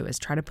can do is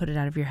try to put it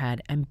out of your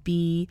head and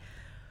be,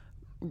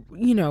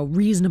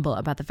 reasonable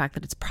about the fact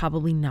that it's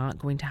probably not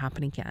going to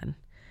happen again.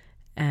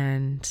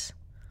 And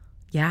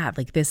yeah,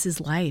 this is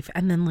life.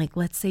 And then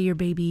let's say your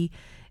baby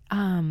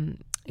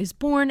is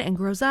born and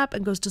grows up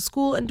and goes to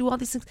school and do all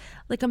these things.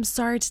 I'm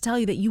sorry to tell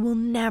you that you will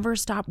never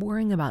stop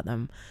worrying about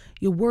them.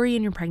 You'll worry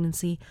in your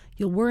pregnancy.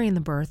 You'll worry in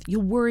the birth.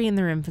 You'll worry in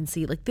their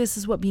infancy. This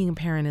is what being a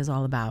parent is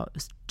all about.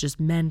 It's just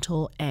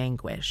mental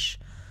anguish.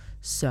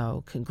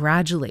 So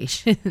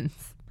congratulations.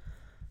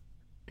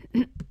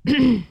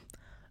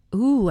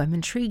 Ooh, I'm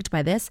intrigued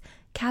by this.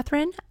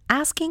 Catherine,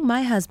 asking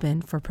my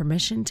husband for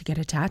permission to get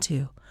a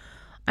tattoo.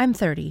 I'm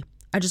 30.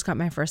 I just got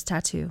my first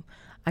tattoo.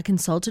 I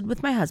consulted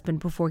with my husband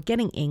before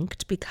getting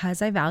inked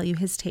because I value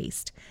his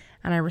taste,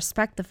 and I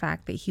respect the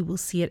fact that he will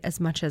see it as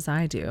much as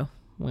I do.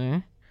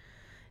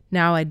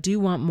 Now, I do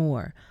want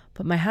more,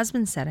 but my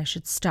husband said I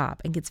should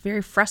stop and gets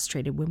very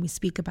frustrated when we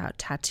speak about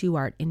tattoo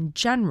art in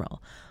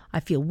general. I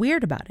feel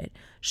weird about it.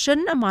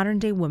 Shouldn't a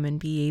modern-day woman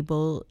be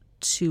able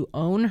to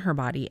own her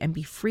body and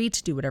be free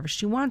to do whatever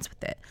she wants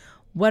with it?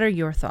 What are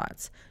your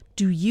thoughts?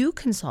 Do you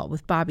consult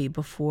with Bobby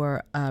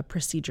before a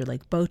procedure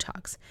like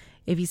Botox?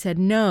 If he said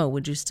no,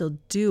 would you still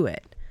do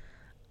it?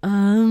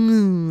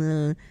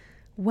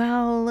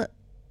 Well,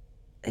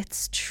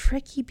 it's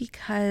tricky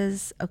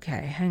because,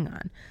 okay, hang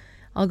on.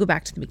 I'll go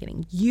back to the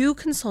beginning. You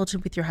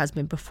consulted with your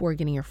husband before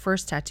getting your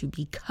first tattoo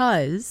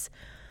because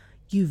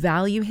you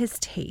value his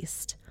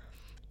taste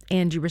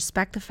and you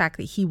respect the fact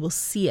that he will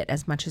see it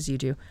as much as you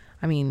do.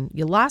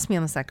 You lost me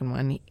on the second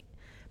one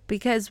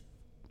because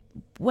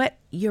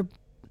you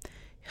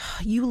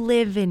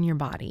live in your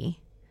body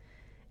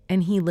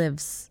and he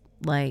lives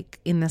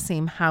in the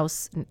same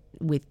house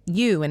with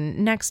you and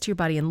next to your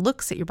body and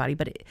looks at your body,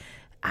 but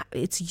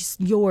it's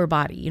your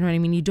body. You know what I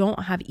mean? You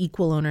don't have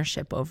equal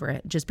ownership over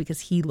it just because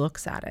he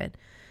looks at it.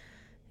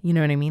 You know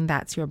what I mean?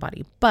 That's your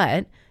body.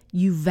 But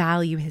you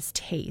value his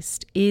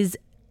taste is,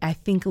 I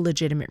think, a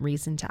legitimate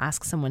reason to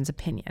ask someone's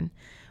opinion,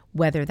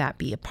 whether that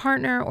be a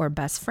partner or a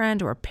best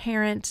friend or a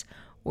parent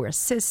or a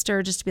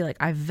sister, just to be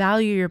I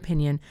value your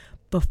opinion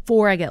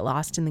before I get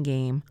lost in the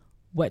game.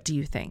 What do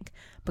you think?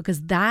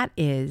 Because that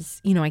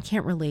is, I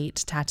can't relate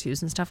to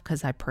tattoos and stuff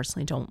because I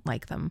personally don't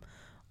like them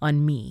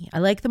on me. I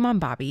like them on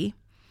Bobby.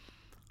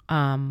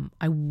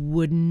 I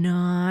would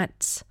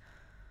not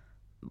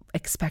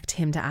expect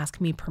him to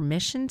ask me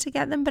permission to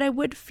get them, but I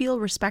would feel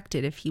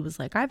respected if he was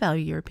I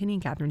value your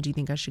opinion, Catherine. Do you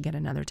think I should get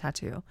another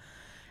tattoo?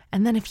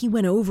 And then if he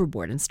went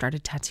overboard and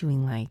started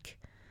tattooing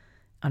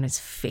on his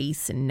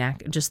face and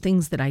neck, just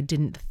things that I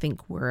didn't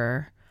think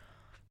were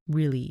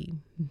really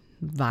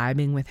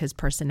vibing with his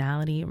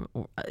personality,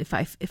 or if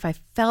I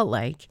felt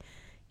like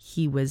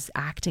he was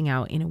acting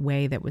out in a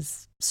way that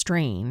was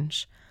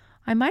strange,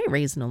 I might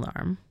raise an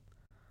alarm.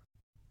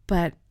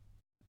 But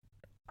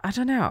I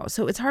don't know.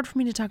 So it's hard for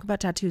me to talk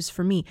about tattoos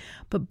for me,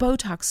 but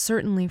Botox,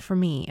 certainly for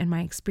me, in my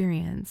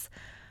experience,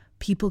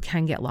 people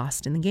can get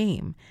lost in the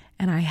game.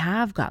 And I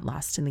have got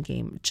lost in the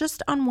game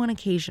just on one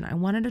occasion. I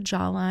wanted a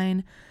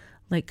jawline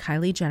like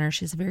Kylie Jenner.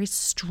 She has a very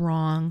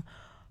strong,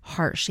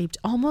 heart-shaped,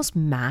 almost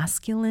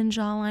masculine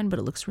jawline, but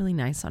it looks really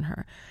nice on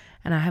her.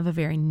 And I have a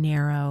very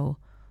narrow,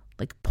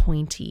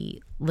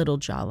 pointy little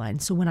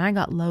jawline. So when I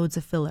got loads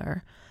of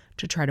filler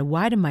to try to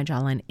widen my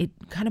jawline, it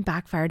kind of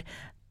backfired.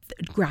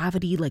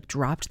 Gravity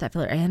dropped that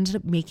filler. I ended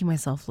up making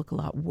myself look a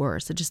lot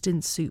worse. It just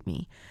didn't suit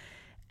me.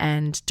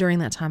 And during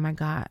that time, I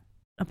got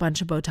a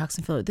bunch of Botox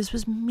and filler. This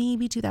was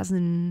maybe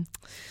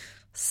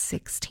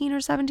 2016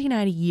 or 17. I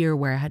had a year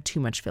where I had too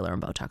much filler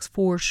and Botox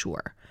for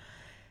sure.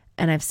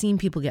 And I've seen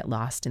people get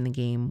lost in the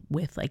game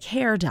with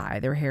hair dye.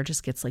 Their hair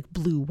just gets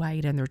blue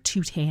white and they're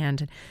too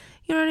tanned. And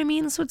you know what I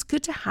mean? So it's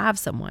good to have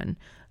someone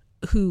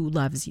who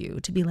loves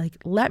you to be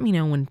let me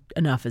know when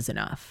enough is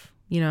enough,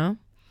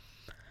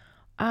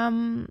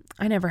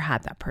 I never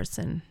had that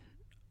person,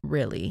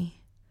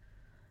 really.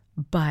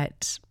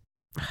 But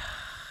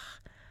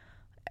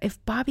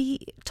if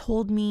Bobby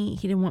told me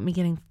he didn't want me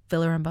getting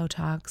filler and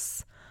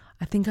Botox,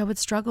 I think I would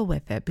struggle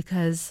with it,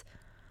 because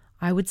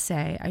I would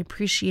say, I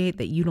appreciate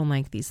that you don't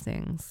like these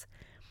things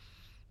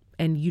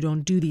and you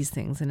don't do these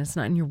things and it's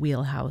not in your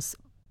wheelhouse,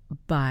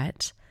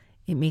 but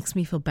it makes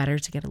me feel better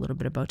to get a little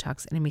bit of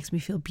Botox, and it makes me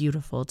feel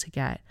beautiful to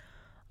get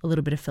a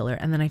little bit of filler,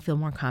 and then I feel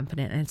more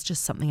confident, and it's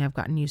just something I've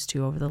gotten used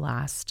to over the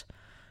last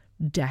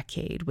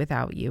decade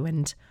without you,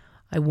 and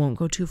I won't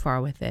go too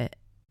far with it,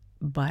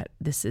 but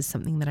this is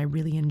something that I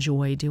really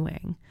enjoy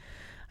doing.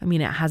 I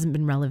mean, it hasn't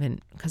been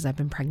relevant because I've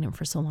been pregnant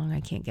for so long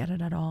I can't get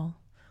it at all.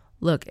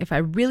 Look, if I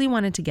really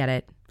wanted to get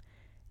it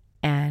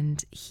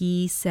and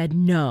he said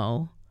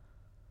no,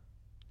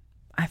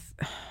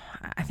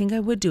 I think I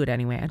would do it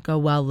anyway. I'd go,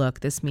 well, look,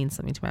 this means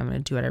something to me. I'm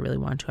going to do it. I really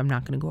want to. I'm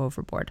not going to go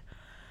overboard.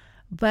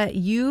 But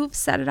you've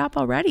set it up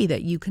already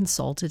that you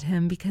consulted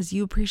him because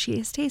you appreciate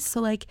his taste.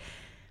 So like,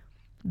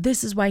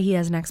 this is why he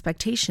has an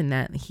expectation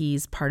that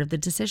he's part of the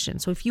decision.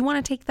 So if you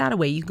want to take that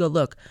away, you go,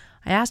 look,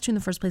 I asked you in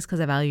the first place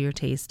because I value your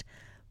taste,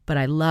 but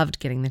I loved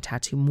getting the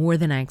tattoo more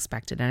than I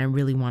expected, and I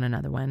really want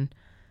another one,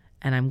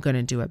 and I'm going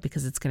to do it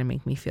because it's going to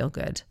make me feel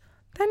good.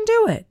 Then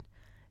do it.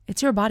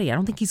 It's your body. I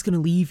don't think he's going to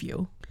leave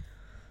you.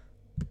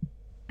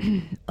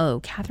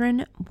 Oh,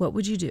 Catherine, what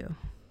would you do?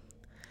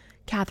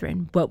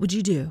 Catherine, what would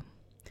you do?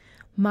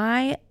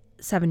 My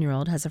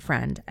 7-year-old has a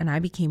friend, and I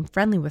became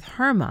friendly with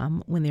her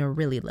mom when they were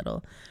really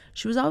little.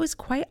 She was always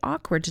quite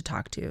awkward to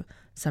talk to,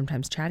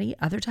 sometimes chatty,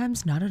 other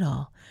times not at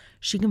all.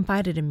 She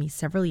confided in me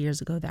several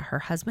years ago that her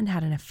husband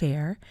had an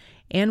affair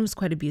and was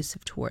quite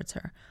abusive towards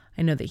her.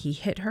 I know that he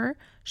hit her,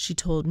 she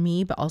told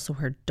me, but also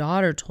her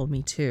daughter told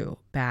me too.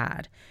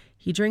 Bad.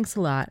 He drinks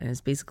a lot and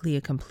is basically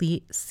a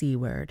complete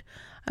C-word.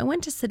 I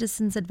went to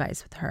Citizens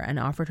Advice with her and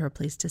offered her a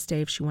place to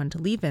stay if she wanted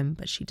to leave him,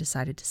 but she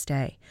decided to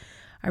stay.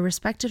 I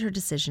respected her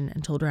decision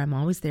and told her I'm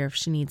always there if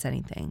she needs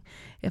anything.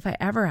 If I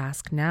ever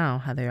ask now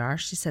how they are,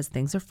 she says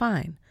things are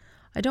fine.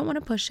 I don't want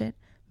to push it.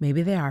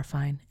 Maybe they are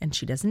fine, and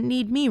she doesn't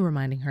need me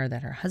reminding her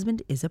that her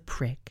husband is a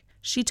prick.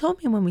 She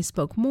told me when we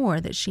spoke more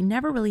that she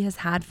never really has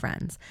had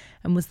friends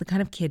and was the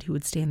kind of kid who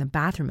would stay in the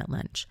bathroom at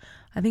lunch.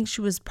 I think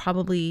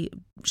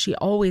she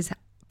always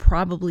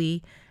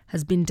probably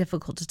has been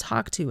difficult to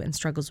talk to and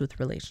struggles with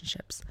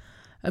relationships.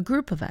 A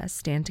group of us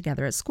stand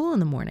together at school in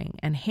the morning,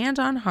 and hand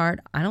on heart,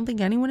 I don't think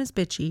anyone is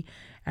bitchy.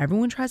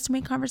 Everyone tries to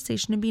make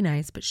conversation and be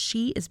nice, but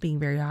she is being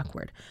very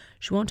awkward.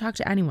 She won't talk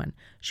to anyone.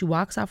 She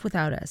walks off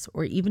without us,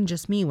 or even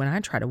just me when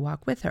I try to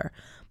walk with her.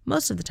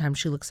 Most of the time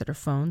she looks at her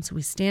phone, so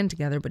we stand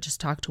together but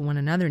just talk to one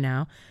another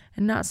now,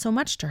 and not so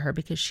much to her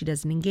because she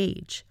doesn't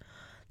engage.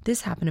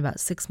 This happened about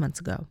 6 months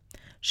ago.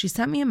 She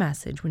sent me a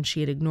message when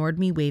she had ignored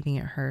me waving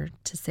at her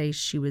to say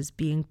she was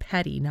being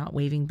petty, not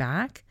waving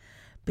back,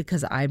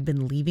 because I've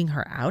been leaving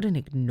her out and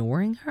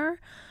ignoring her.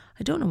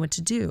 I don't know what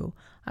to do.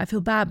 I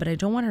feel bad, but I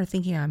don't want her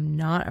thinking I'm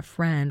not a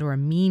friend or a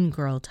mean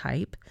girl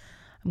type.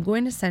 I'm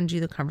going to send you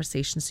the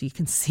conversation so you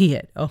can see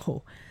it.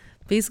 Oh,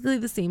 basically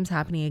the same's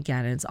happening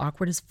again, and it's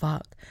awkward as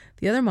fuck.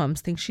 The other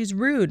moms think she's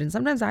rude, and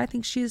sometimes I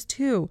think she is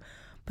too.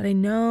 But I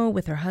know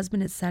with her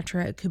husband,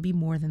 etc., it could be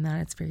more than that.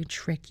 It's very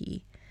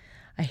tricky.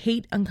 I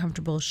hate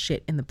uncomfortable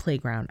shit in the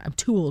playground. I'm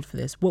too old for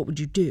this. What would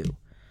you do?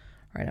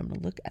 All right, I'm going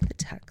to look at the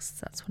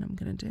text. That's what I'm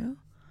going to do.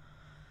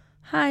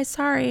 Hi,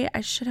 sorry,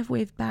 I should have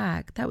waved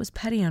back. That was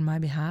petty on my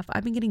behalf.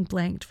 I've been getting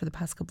blanked for the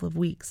past couple of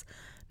weeks,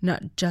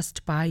 not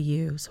just by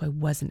you, so I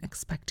wasn't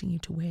expecting you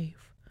to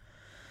wave.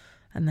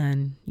 And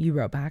then you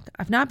wrote back,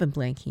 I've not been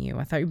blanking you.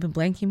 I thought you'd been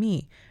blanking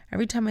me.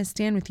 Every time I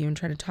stand with you and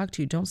try to talk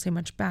to you, don't say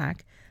much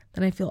back.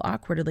 Then I feel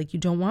awkward, like you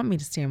don't want me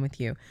to stand with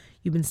you.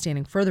 You've been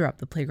standing further up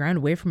the playground,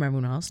 away from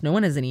everyone else. No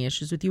one has any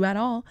issues with you at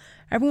all.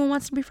 Everyone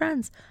wants to be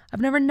friends. I've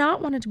never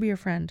not wanted to be your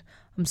friend.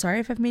 I'm sorry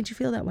if I've made you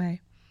feel that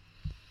way.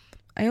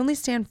 I only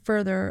stand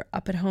further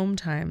up at home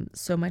time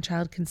so my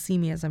child can see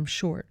me as I'm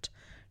short.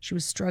 She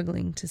was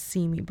struggling to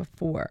see me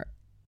before.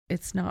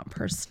 It's not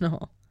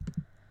personal.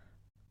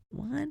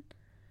 What?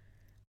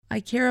 I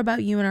care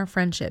about you and our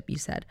friendship, you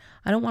said.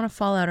 I don't want to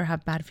fall out or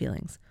have bad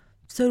feelings.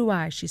 So do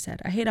I, she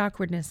said. I hate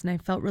awkwardness, and I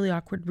felt really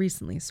awkward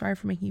recently. Sorry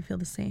for making you feel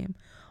the same.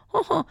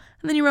 Oh,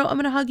 and then you wrote, I'm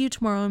going to hug you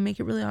tomorrow and make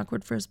it really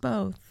awkward for us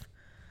both.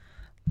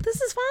 This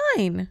is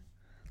fine.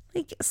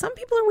 Like, some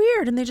people are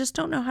weird and they just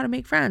don't know how to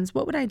make friends.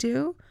 What would I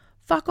do?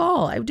 Fuck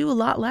all. I would do a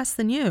lot less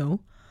than you.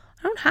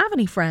 I don't have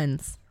any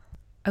friends.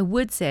 I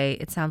would say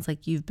it sounds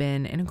like you've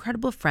been an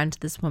incredible friend to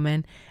this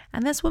woman,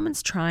 and this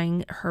woman's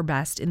trying her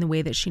best in the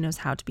way that she knows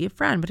how to be a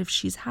friend. But if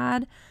she's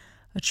had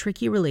a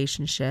tricky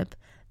relationship,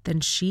 then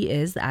she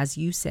is, as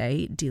you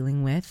say,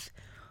 dealing with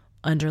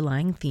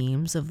underlying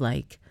themes of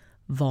like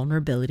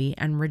vulnerability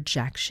and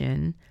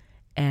rejection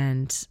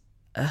and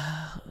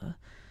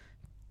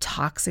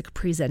toxic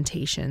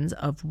presentations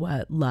of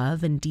what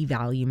love and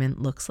devaluement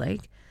looks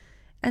like.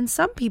 And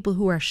some people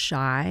who are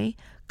shy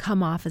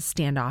come off as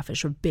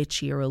standoffish or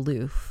bitchy or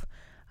aloof.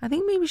 I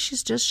think maybe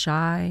she's just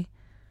shy.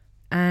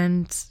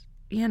 And,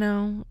 you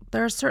know,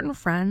 there are certain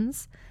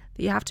friends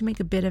that you have to make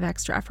a bit of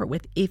extra effort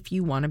with if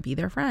you want to be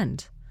their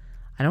friend.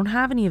 I don't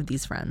have any of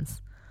these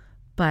friends,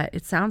 but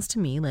it sounds to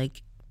me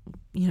like,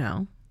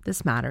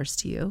 this matters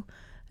to you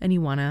and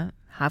you want to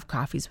have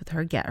coffees with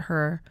her, get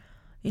her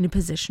in a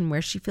position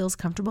where she feels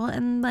comfortable.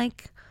 And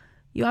like,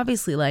 you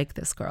obviously like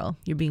this girl.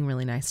 You're being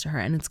really nice to her.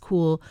 And it's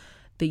cool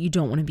that you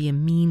don't want to be a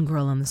mean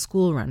girl on the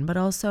school run, but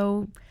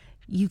also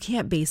you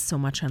can't base so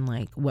much on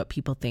like what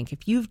people think.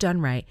 If you've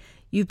done right,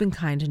 you've been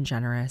kind and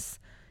generous,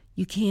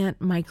 you can't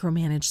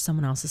micromanage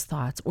someone else's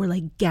thoughts or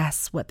like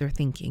guess what they're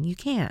thinking. You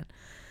can't.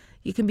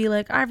 You can be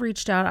like, I've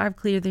reached out, I've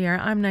cleared the air,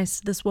 I'm nice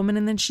to this woman,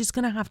 and then she's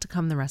going to have to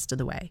come the rest of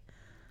the way.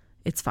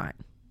 It's fine.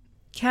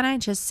 Can I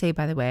just say,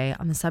 by the way,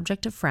 on the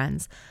subject of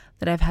friends,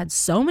 that I've had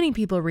so many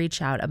people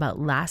reach out about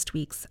last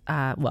week's,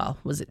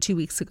 2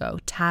 weeks ago,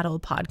 Tattle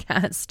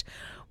podcast,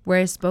 where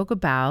I spoke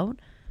about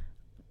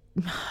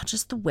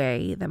just the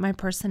way that my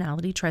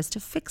personality tries to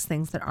fix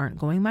things that aren't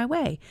going my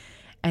way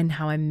and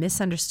how I'm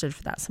misunderstood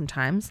for that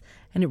sometimes,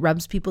 and it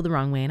rubs people the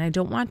wrong way, and I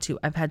don't want to.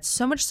 I've had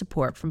so much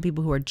support from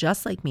people who are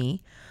just like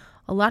me,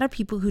 a lot of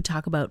people who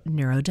talk about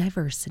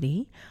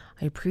neurodiversity.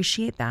 I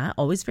appreciate that.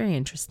 Always very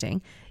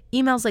interesting.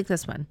 Emails like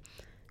this one.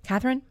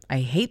 Catherine, I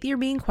hate that you're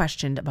being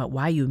questioned about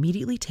why you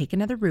immediately take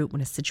another route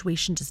when a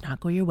situation does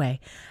not go your way.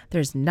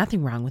 There's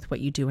nothing wrong with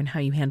what you do and how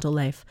you handle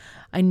life.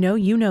 I know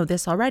you know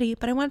this already,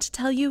 but I want to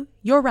tell you,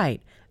 you're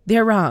right.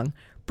 They're wrong.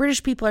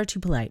 British people are too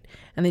polite,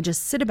 and they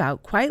just sit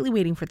about quietly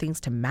waiting for things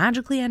to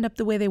magically end up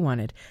the way they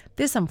wanted.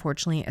 This,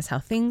 unfortunately, is how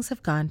things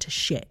have gone to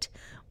shit.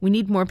 We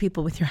need more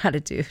people with your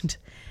attitude.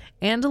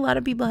 And a lot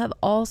of people have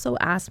also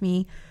asked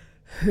me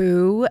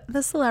who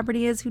the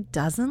celebrity is who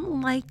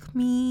doesn't like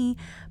me.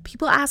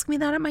 People ask me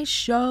that at my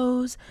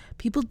shows.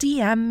 People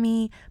DM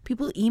me.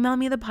 People email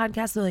me the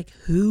podcast. They're like,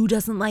 who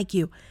doesn't like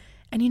you?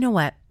 And you know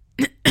what?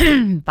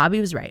 Bobby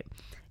was right.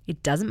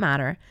 It doesn't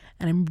matter.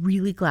 And I'm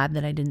really glad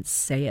that I didn't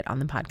say it on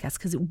the podcast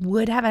because it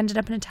would have ended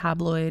up in a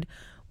tabloid,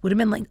 would have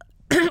been like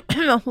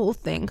a whole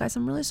thing. Guys,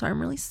 I'm really sorry.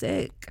 I'm really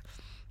sick.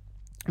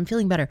 I'm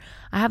feeling better.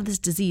 I have this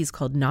disease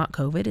called not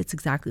COVID. It's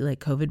exactly like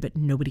COVID, but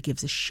nobody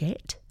gives a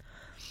shit.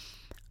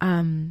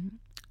 I'm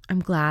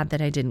glad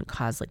that I didn't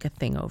cause like a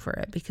thing over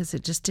it because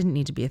it just didn't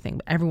need to be a thing,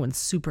 but everyone's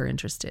super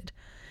interested.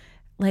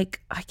 Like,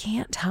 I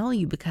can't tell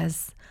you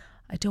because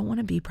I don't want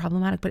to be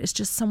problematic, but it's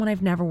just someone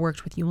I've never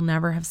worked with. You will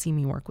never have seen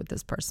me work with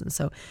this person.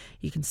 So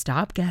you can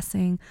stop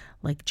guessing,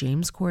 like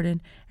James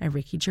Corden and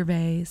Ricky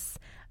Gervais.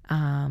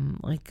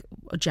 Like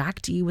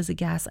Jack D was a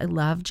guest. I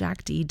love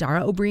Jack D.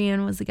 Dara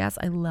O'Brien was a guest.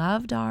 I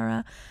love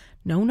Dara.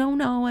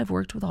 No. I've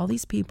worked with all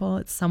these people.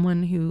 It's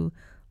someone who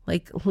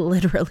like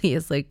literally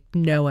is like,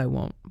 no, I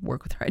won't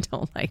work with her. I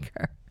don't like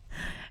her.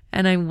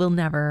 And I will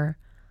never.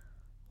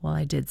 Well,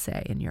 I did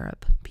say in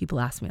Europe, people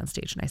asked me on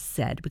stage and I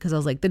said, because I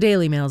was like, the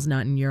Daily Mail is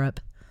not in Europe.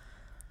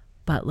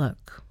 But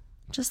look,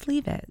 just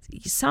leave it.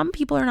 Some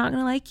people are not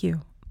going to like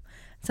you.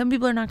 Some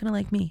people are not going to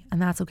like me,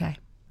 and that's okay.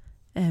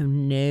 Oh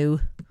no.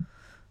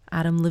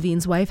 Adam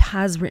Levine's wife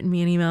has written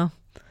me an email.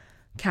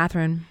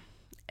 Catherine,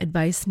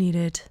 advice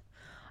needed.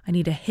 I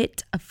need a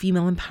hit of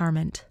female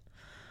empowerment.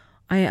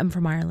 I am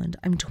from Ireland.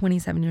 I'm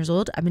 27 years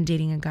old. I've been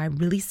dating a guy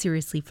really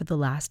seriously for the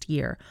last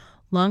year.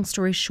 Long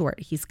story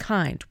short, he's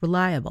kind,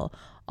 reliable,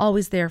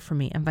 always there for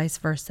me, and vice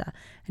versa.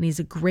 And he's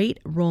a great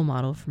role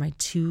model for my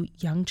 2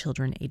 young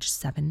children, aged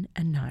 7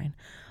 and 9.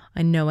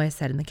 I know I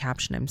said in the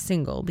caption I'm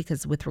single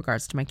because with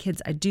regards to my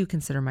kids, I do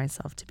consider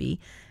myself to be,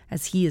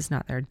 as he is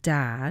not their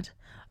dad.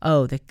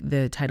 Oh,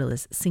 the title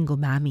is Single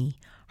Mammy,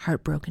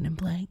 Heartbroken and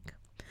Blank.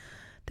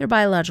 Their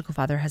biological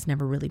father has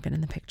never really been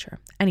in the picture.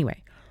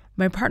 Anyway,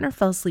 my partner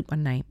fell asleep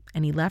one night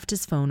and he left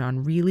his phone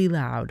on really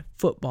loud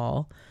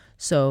football.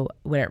 So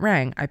when it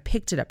rang, I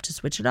picked it up to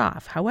switch it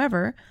off.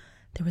 However,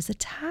 there was a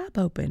tab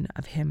open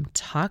of him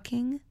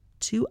talking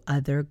to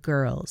other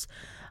girls.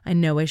 I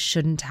know I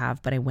shouldn't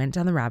have, but I went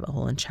down the rabbit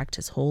hole and checked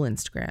his whole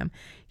Instagram.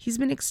 He's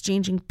been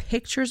exchanging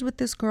pictures with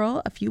this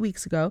girl a few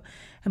weeks ago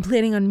and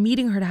planning on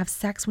meeting her to have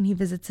sex when he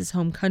visits his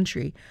home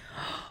country.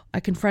 I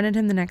confronted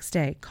him the next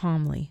day,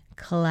 calmly,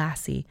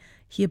 classy.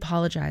 He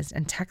apologized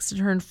and texted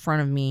her in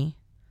front of me,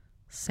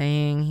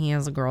 saying he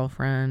has a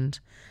girlfriend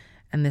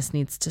and this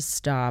needs to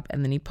stop.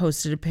 And then he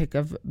posted a pic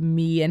of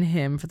me and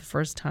him for the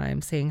first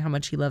time, saying how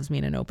much he loves me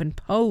in an open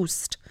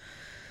post.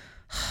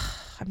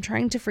 I'm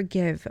trying to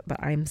forgive,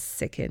 but I'm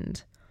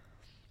sickened.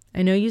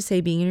 I know you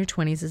say being in your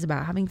 20s is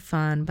about having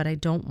fun, but I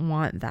don't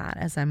want that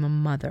as I'm a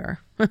mother.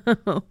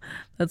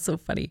 That's so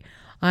funny.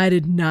 I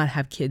did not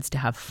have kids to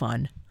have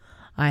fun.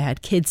 I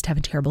had kids to have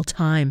a terrible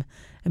time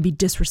and be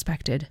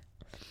disrespected.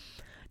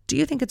 Do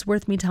you think it's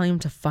worth me telling him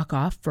to fuck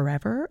off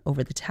forever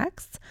over the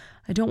texts?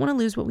 I don't want to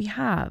lose what we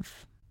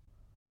have.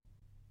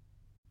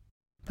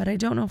 But I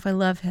don't know if I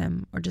love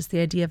him or just the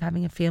idea of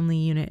having a family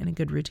unit and a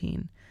good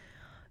routine.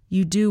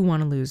 You do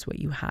want to lose what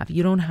you have.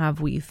 You don't have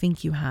what you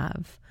think you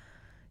have.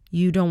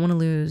 You don't want to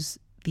lose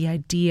the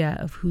idea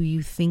of who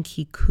you think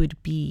he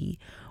could be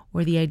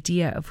or the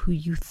idea of who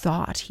you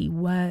thought he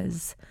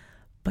was.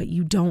 But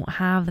you don't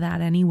have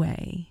that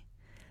anyway.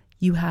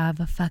 You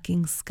have a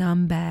fucking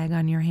scumbag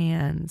on your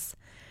hands.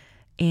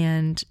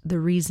 And the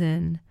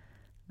reason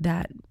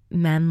that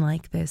men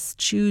like this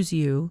choose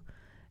you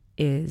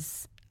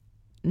is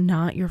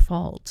not your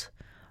fault.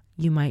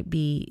 You might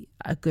be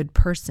a good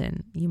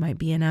person. You might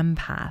be an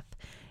empath.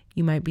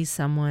 You might be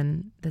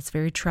someone that's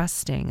very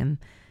trusting, and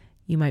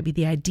you might be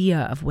the idea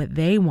of what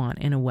they want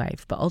in a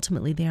wife, but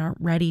ultimately they aren't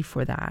ready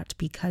for that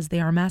because they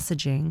are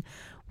messaging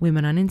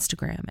women on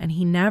Instagram. And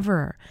he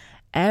never,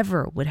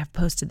 ever would have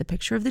posted the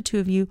picture of the two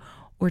of you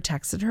or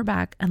texted her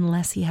back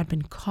unless he had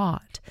been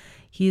caught.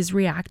 He is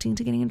reacting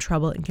to getting in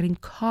trouble and getting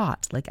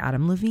caught like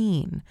Adam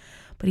Levine.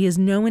 But he has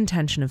no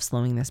intention of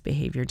slowing this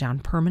behavior down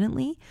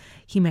permanently.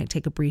 He might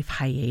take a brief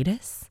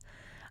hiatus,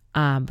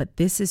 but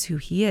this is who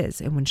he is.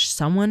 And when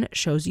someone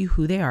shows you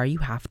who they are, you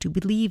have to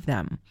believe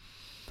them.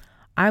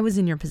 I was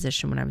in your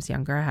position when I was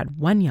younger. I had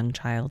one young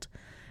child,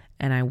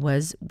 and I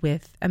was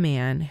with a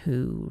man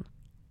who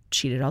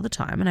cheated all the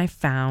time, and I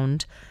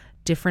found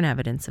different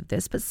evidence of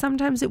this, but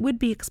sometimes it would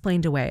be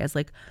explained away as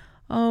like,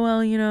 oh,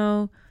 well, you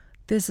know,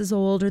 this is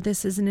old, or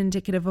this isn't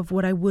indicative of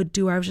what I would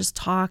do, or I was just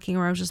talking,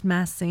 or I was just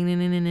messing.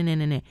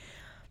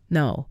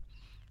 No,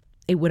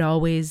 it would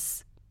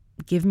always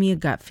give me a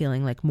gut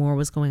feeling like more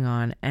was going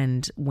on.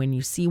 And when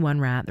you see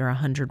one rat, there are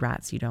 100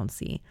 rats you don't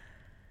see.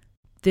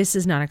 This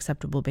is not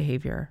acceptable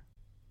behavior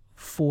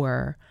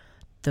for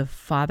the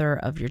father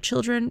of your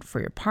children,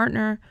 for your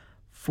partner,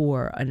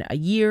 for a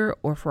year,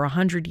 or for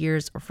 100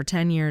 years, or for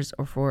 10 years,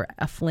 or for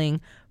a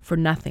fling, for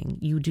nothing.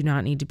 You do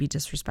not need to be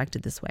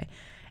disrespected this way.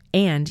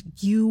 And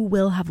you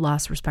will have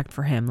lost respect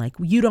for him. Like,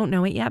 you don't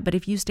know it yet, but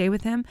if you stay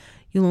with him,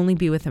 you'll only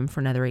be with him for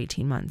another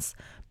 18 months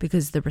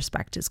because the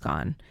respect is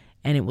gone,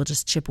 and it will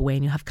just chip away,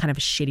 and you'll have kind of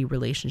a shitty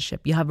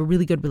relationship. You'll have a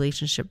really good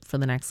relationship for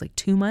the next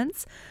 2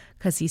 months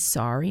because he's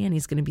sorry and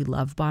he's going to be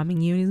love bombing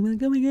you, and he's going to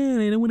go, oh my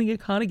God, I don't want to get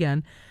caught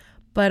again.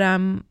 But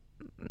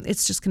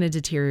it's just going to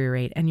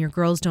deteriorate, and your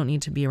girls don't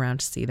need to be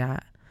around to see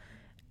that,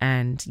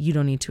 and you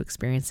don't need to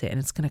experience it, and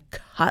it's going to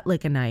cut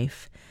like a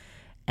knife.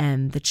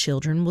 And the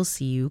children will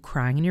see you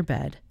crying in your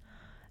bed,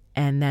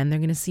 and then they're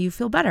going to see you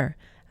feel better,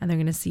 and they're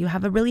going to see you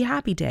have a really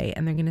happy day,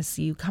 and they're going to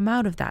see you come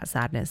out of that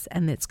sadness,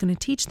 and it's going to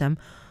teach them,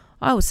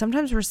 oh,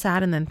 sometimes we're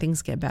sad and then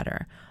things get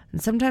better.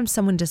 And sometimes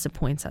someone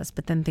disappoints us,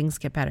 but then things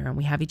get better, and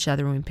we have each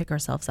other and we pick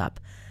ourselves up,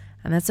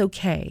 and that's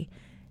okay.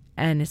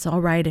 And it's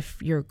all right if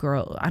your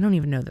girl, I don't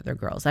even know that they're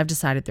girls. I've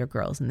decided they're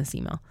girls in this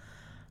email.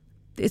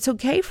 It's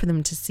okay for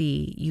them to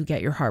see you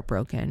get your heart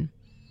broken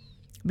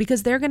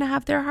because they're going to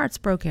have their hearts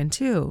broken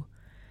too.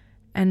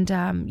 And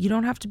you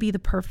don't have to be the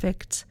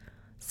perfect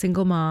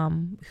single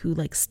mom who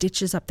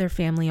stitches up their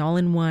family all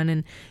in one,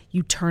 and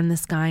you turn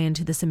this guy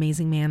into this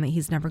amazing man that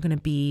he's never going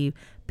to be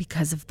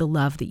because of the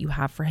love that you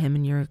have for him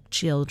and your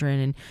children.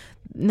 And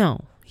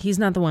no, he's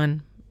not the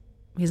one.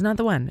 He's not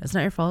the one. It's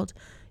not your fault.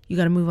 You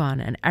got to move on,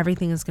 and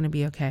everything is going to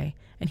be okay.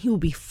 And he will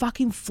be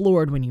fucking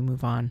floored when you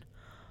move on.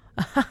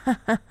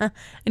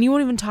 And you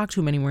won't even talk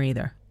to him anymore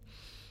either.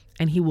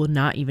 And he will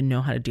not even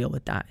know how to deal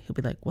with that. He'll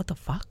be like, what the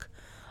fuck?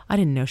 I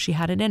didn't know she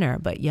had it in her,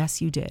 but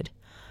yes, you did.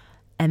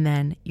 And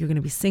then you're going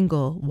to be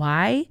single.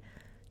 Why?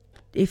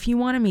 If you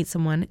want to meet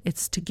someone,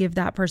 it's to give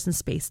that person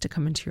space to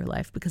come into your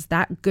life, because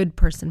that good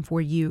person for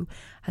you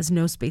has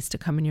no space to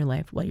come in your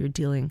life while you're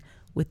dealing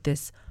with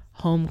this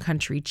home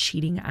country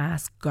cheating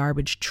ass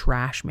garbage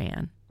trash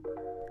man.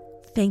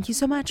 Thank you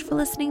so much for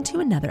listening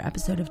to another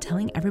episode of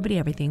Telling Everybody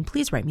Everything.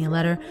 Please write me a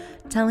letter,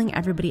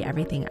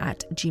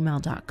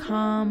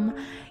 tellingeverybodyeverything@gmail.com.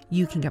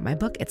 You can get my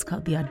book. It's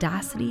called The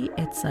Audacity.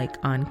 It's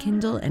on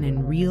Kindle and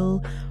in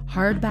real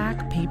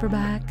hardback,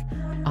 paperback,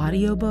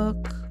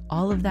 audiobook,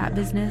 all of that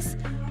business.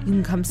 You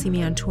can come see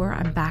me on tour.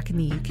 I'm back in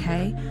the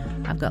UK.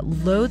 I've got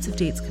loads of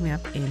dates coming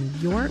up in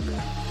York,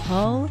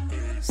 Hull,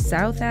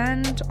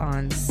 Southend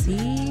on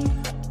Sea.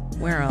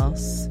 Where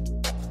else?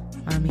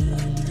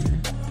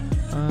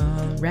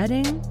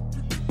 Reading,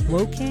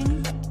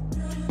 Woking,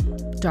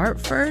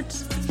 Dartford,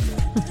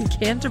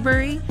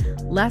 Canterbury,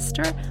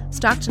 Leicester,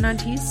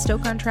 Stockton-on-Tees,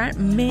 Stoke-on-Trent,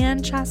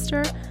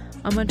 Manchester.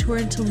 I'm on tour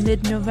until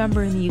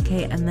mid-November in the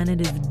UK, and then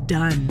it is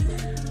done.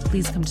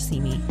 Please come to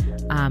see me.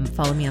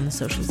 Follow me on the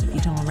socials if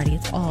you don't already.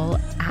 It's all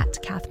at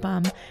Kath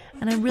Bum,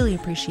 and I really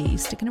appreciate you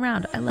sticking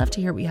around. I love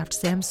to hear what you have to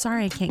say. I'm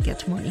sorry I can't get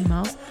to more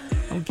emails.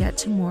 I'll get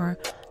to more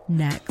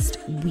next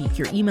week.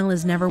 Your email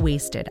is never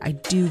wasted. I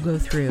do go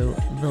through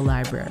the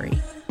library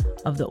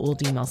of the old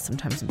emails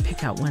sometimes and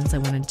pick out ones I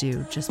want to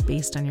do just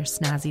based on your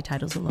snazzy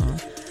titles alone.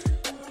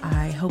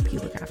 I hope you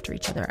look after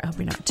each other. I hope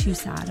you're not too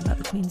sad about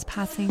the Queen's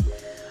passing.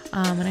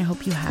 And I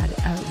hope you had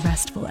a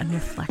restful and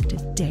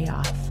reflective day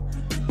off.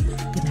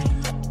 Good night.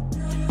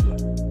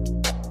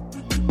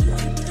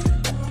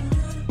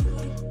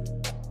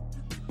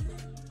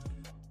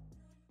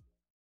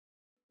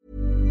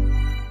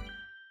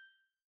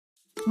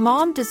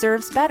 Mom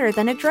deserves better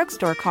than a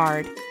drugstore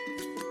card.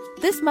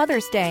 This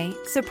Mother's Day,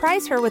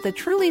 surprise her with a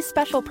truly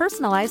special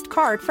personalized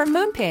card from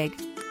Moonpig.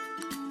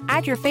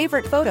 Add your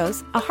favorite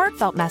photos, a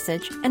heartfelt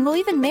message, and we'll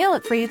even mail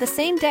it for you the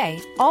same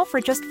day, all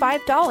for just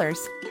 $5.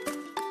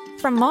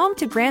 From mom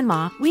to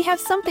grandma, we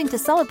have something to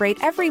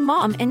celebrate every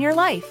mom in your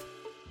life.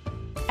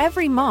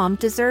 Every mom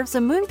deserves a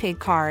Moonpig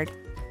card.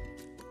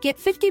 Get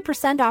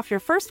 50% off your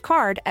first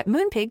card at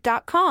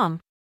Moonpig.com.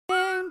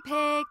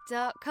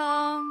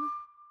 Moonpig.com.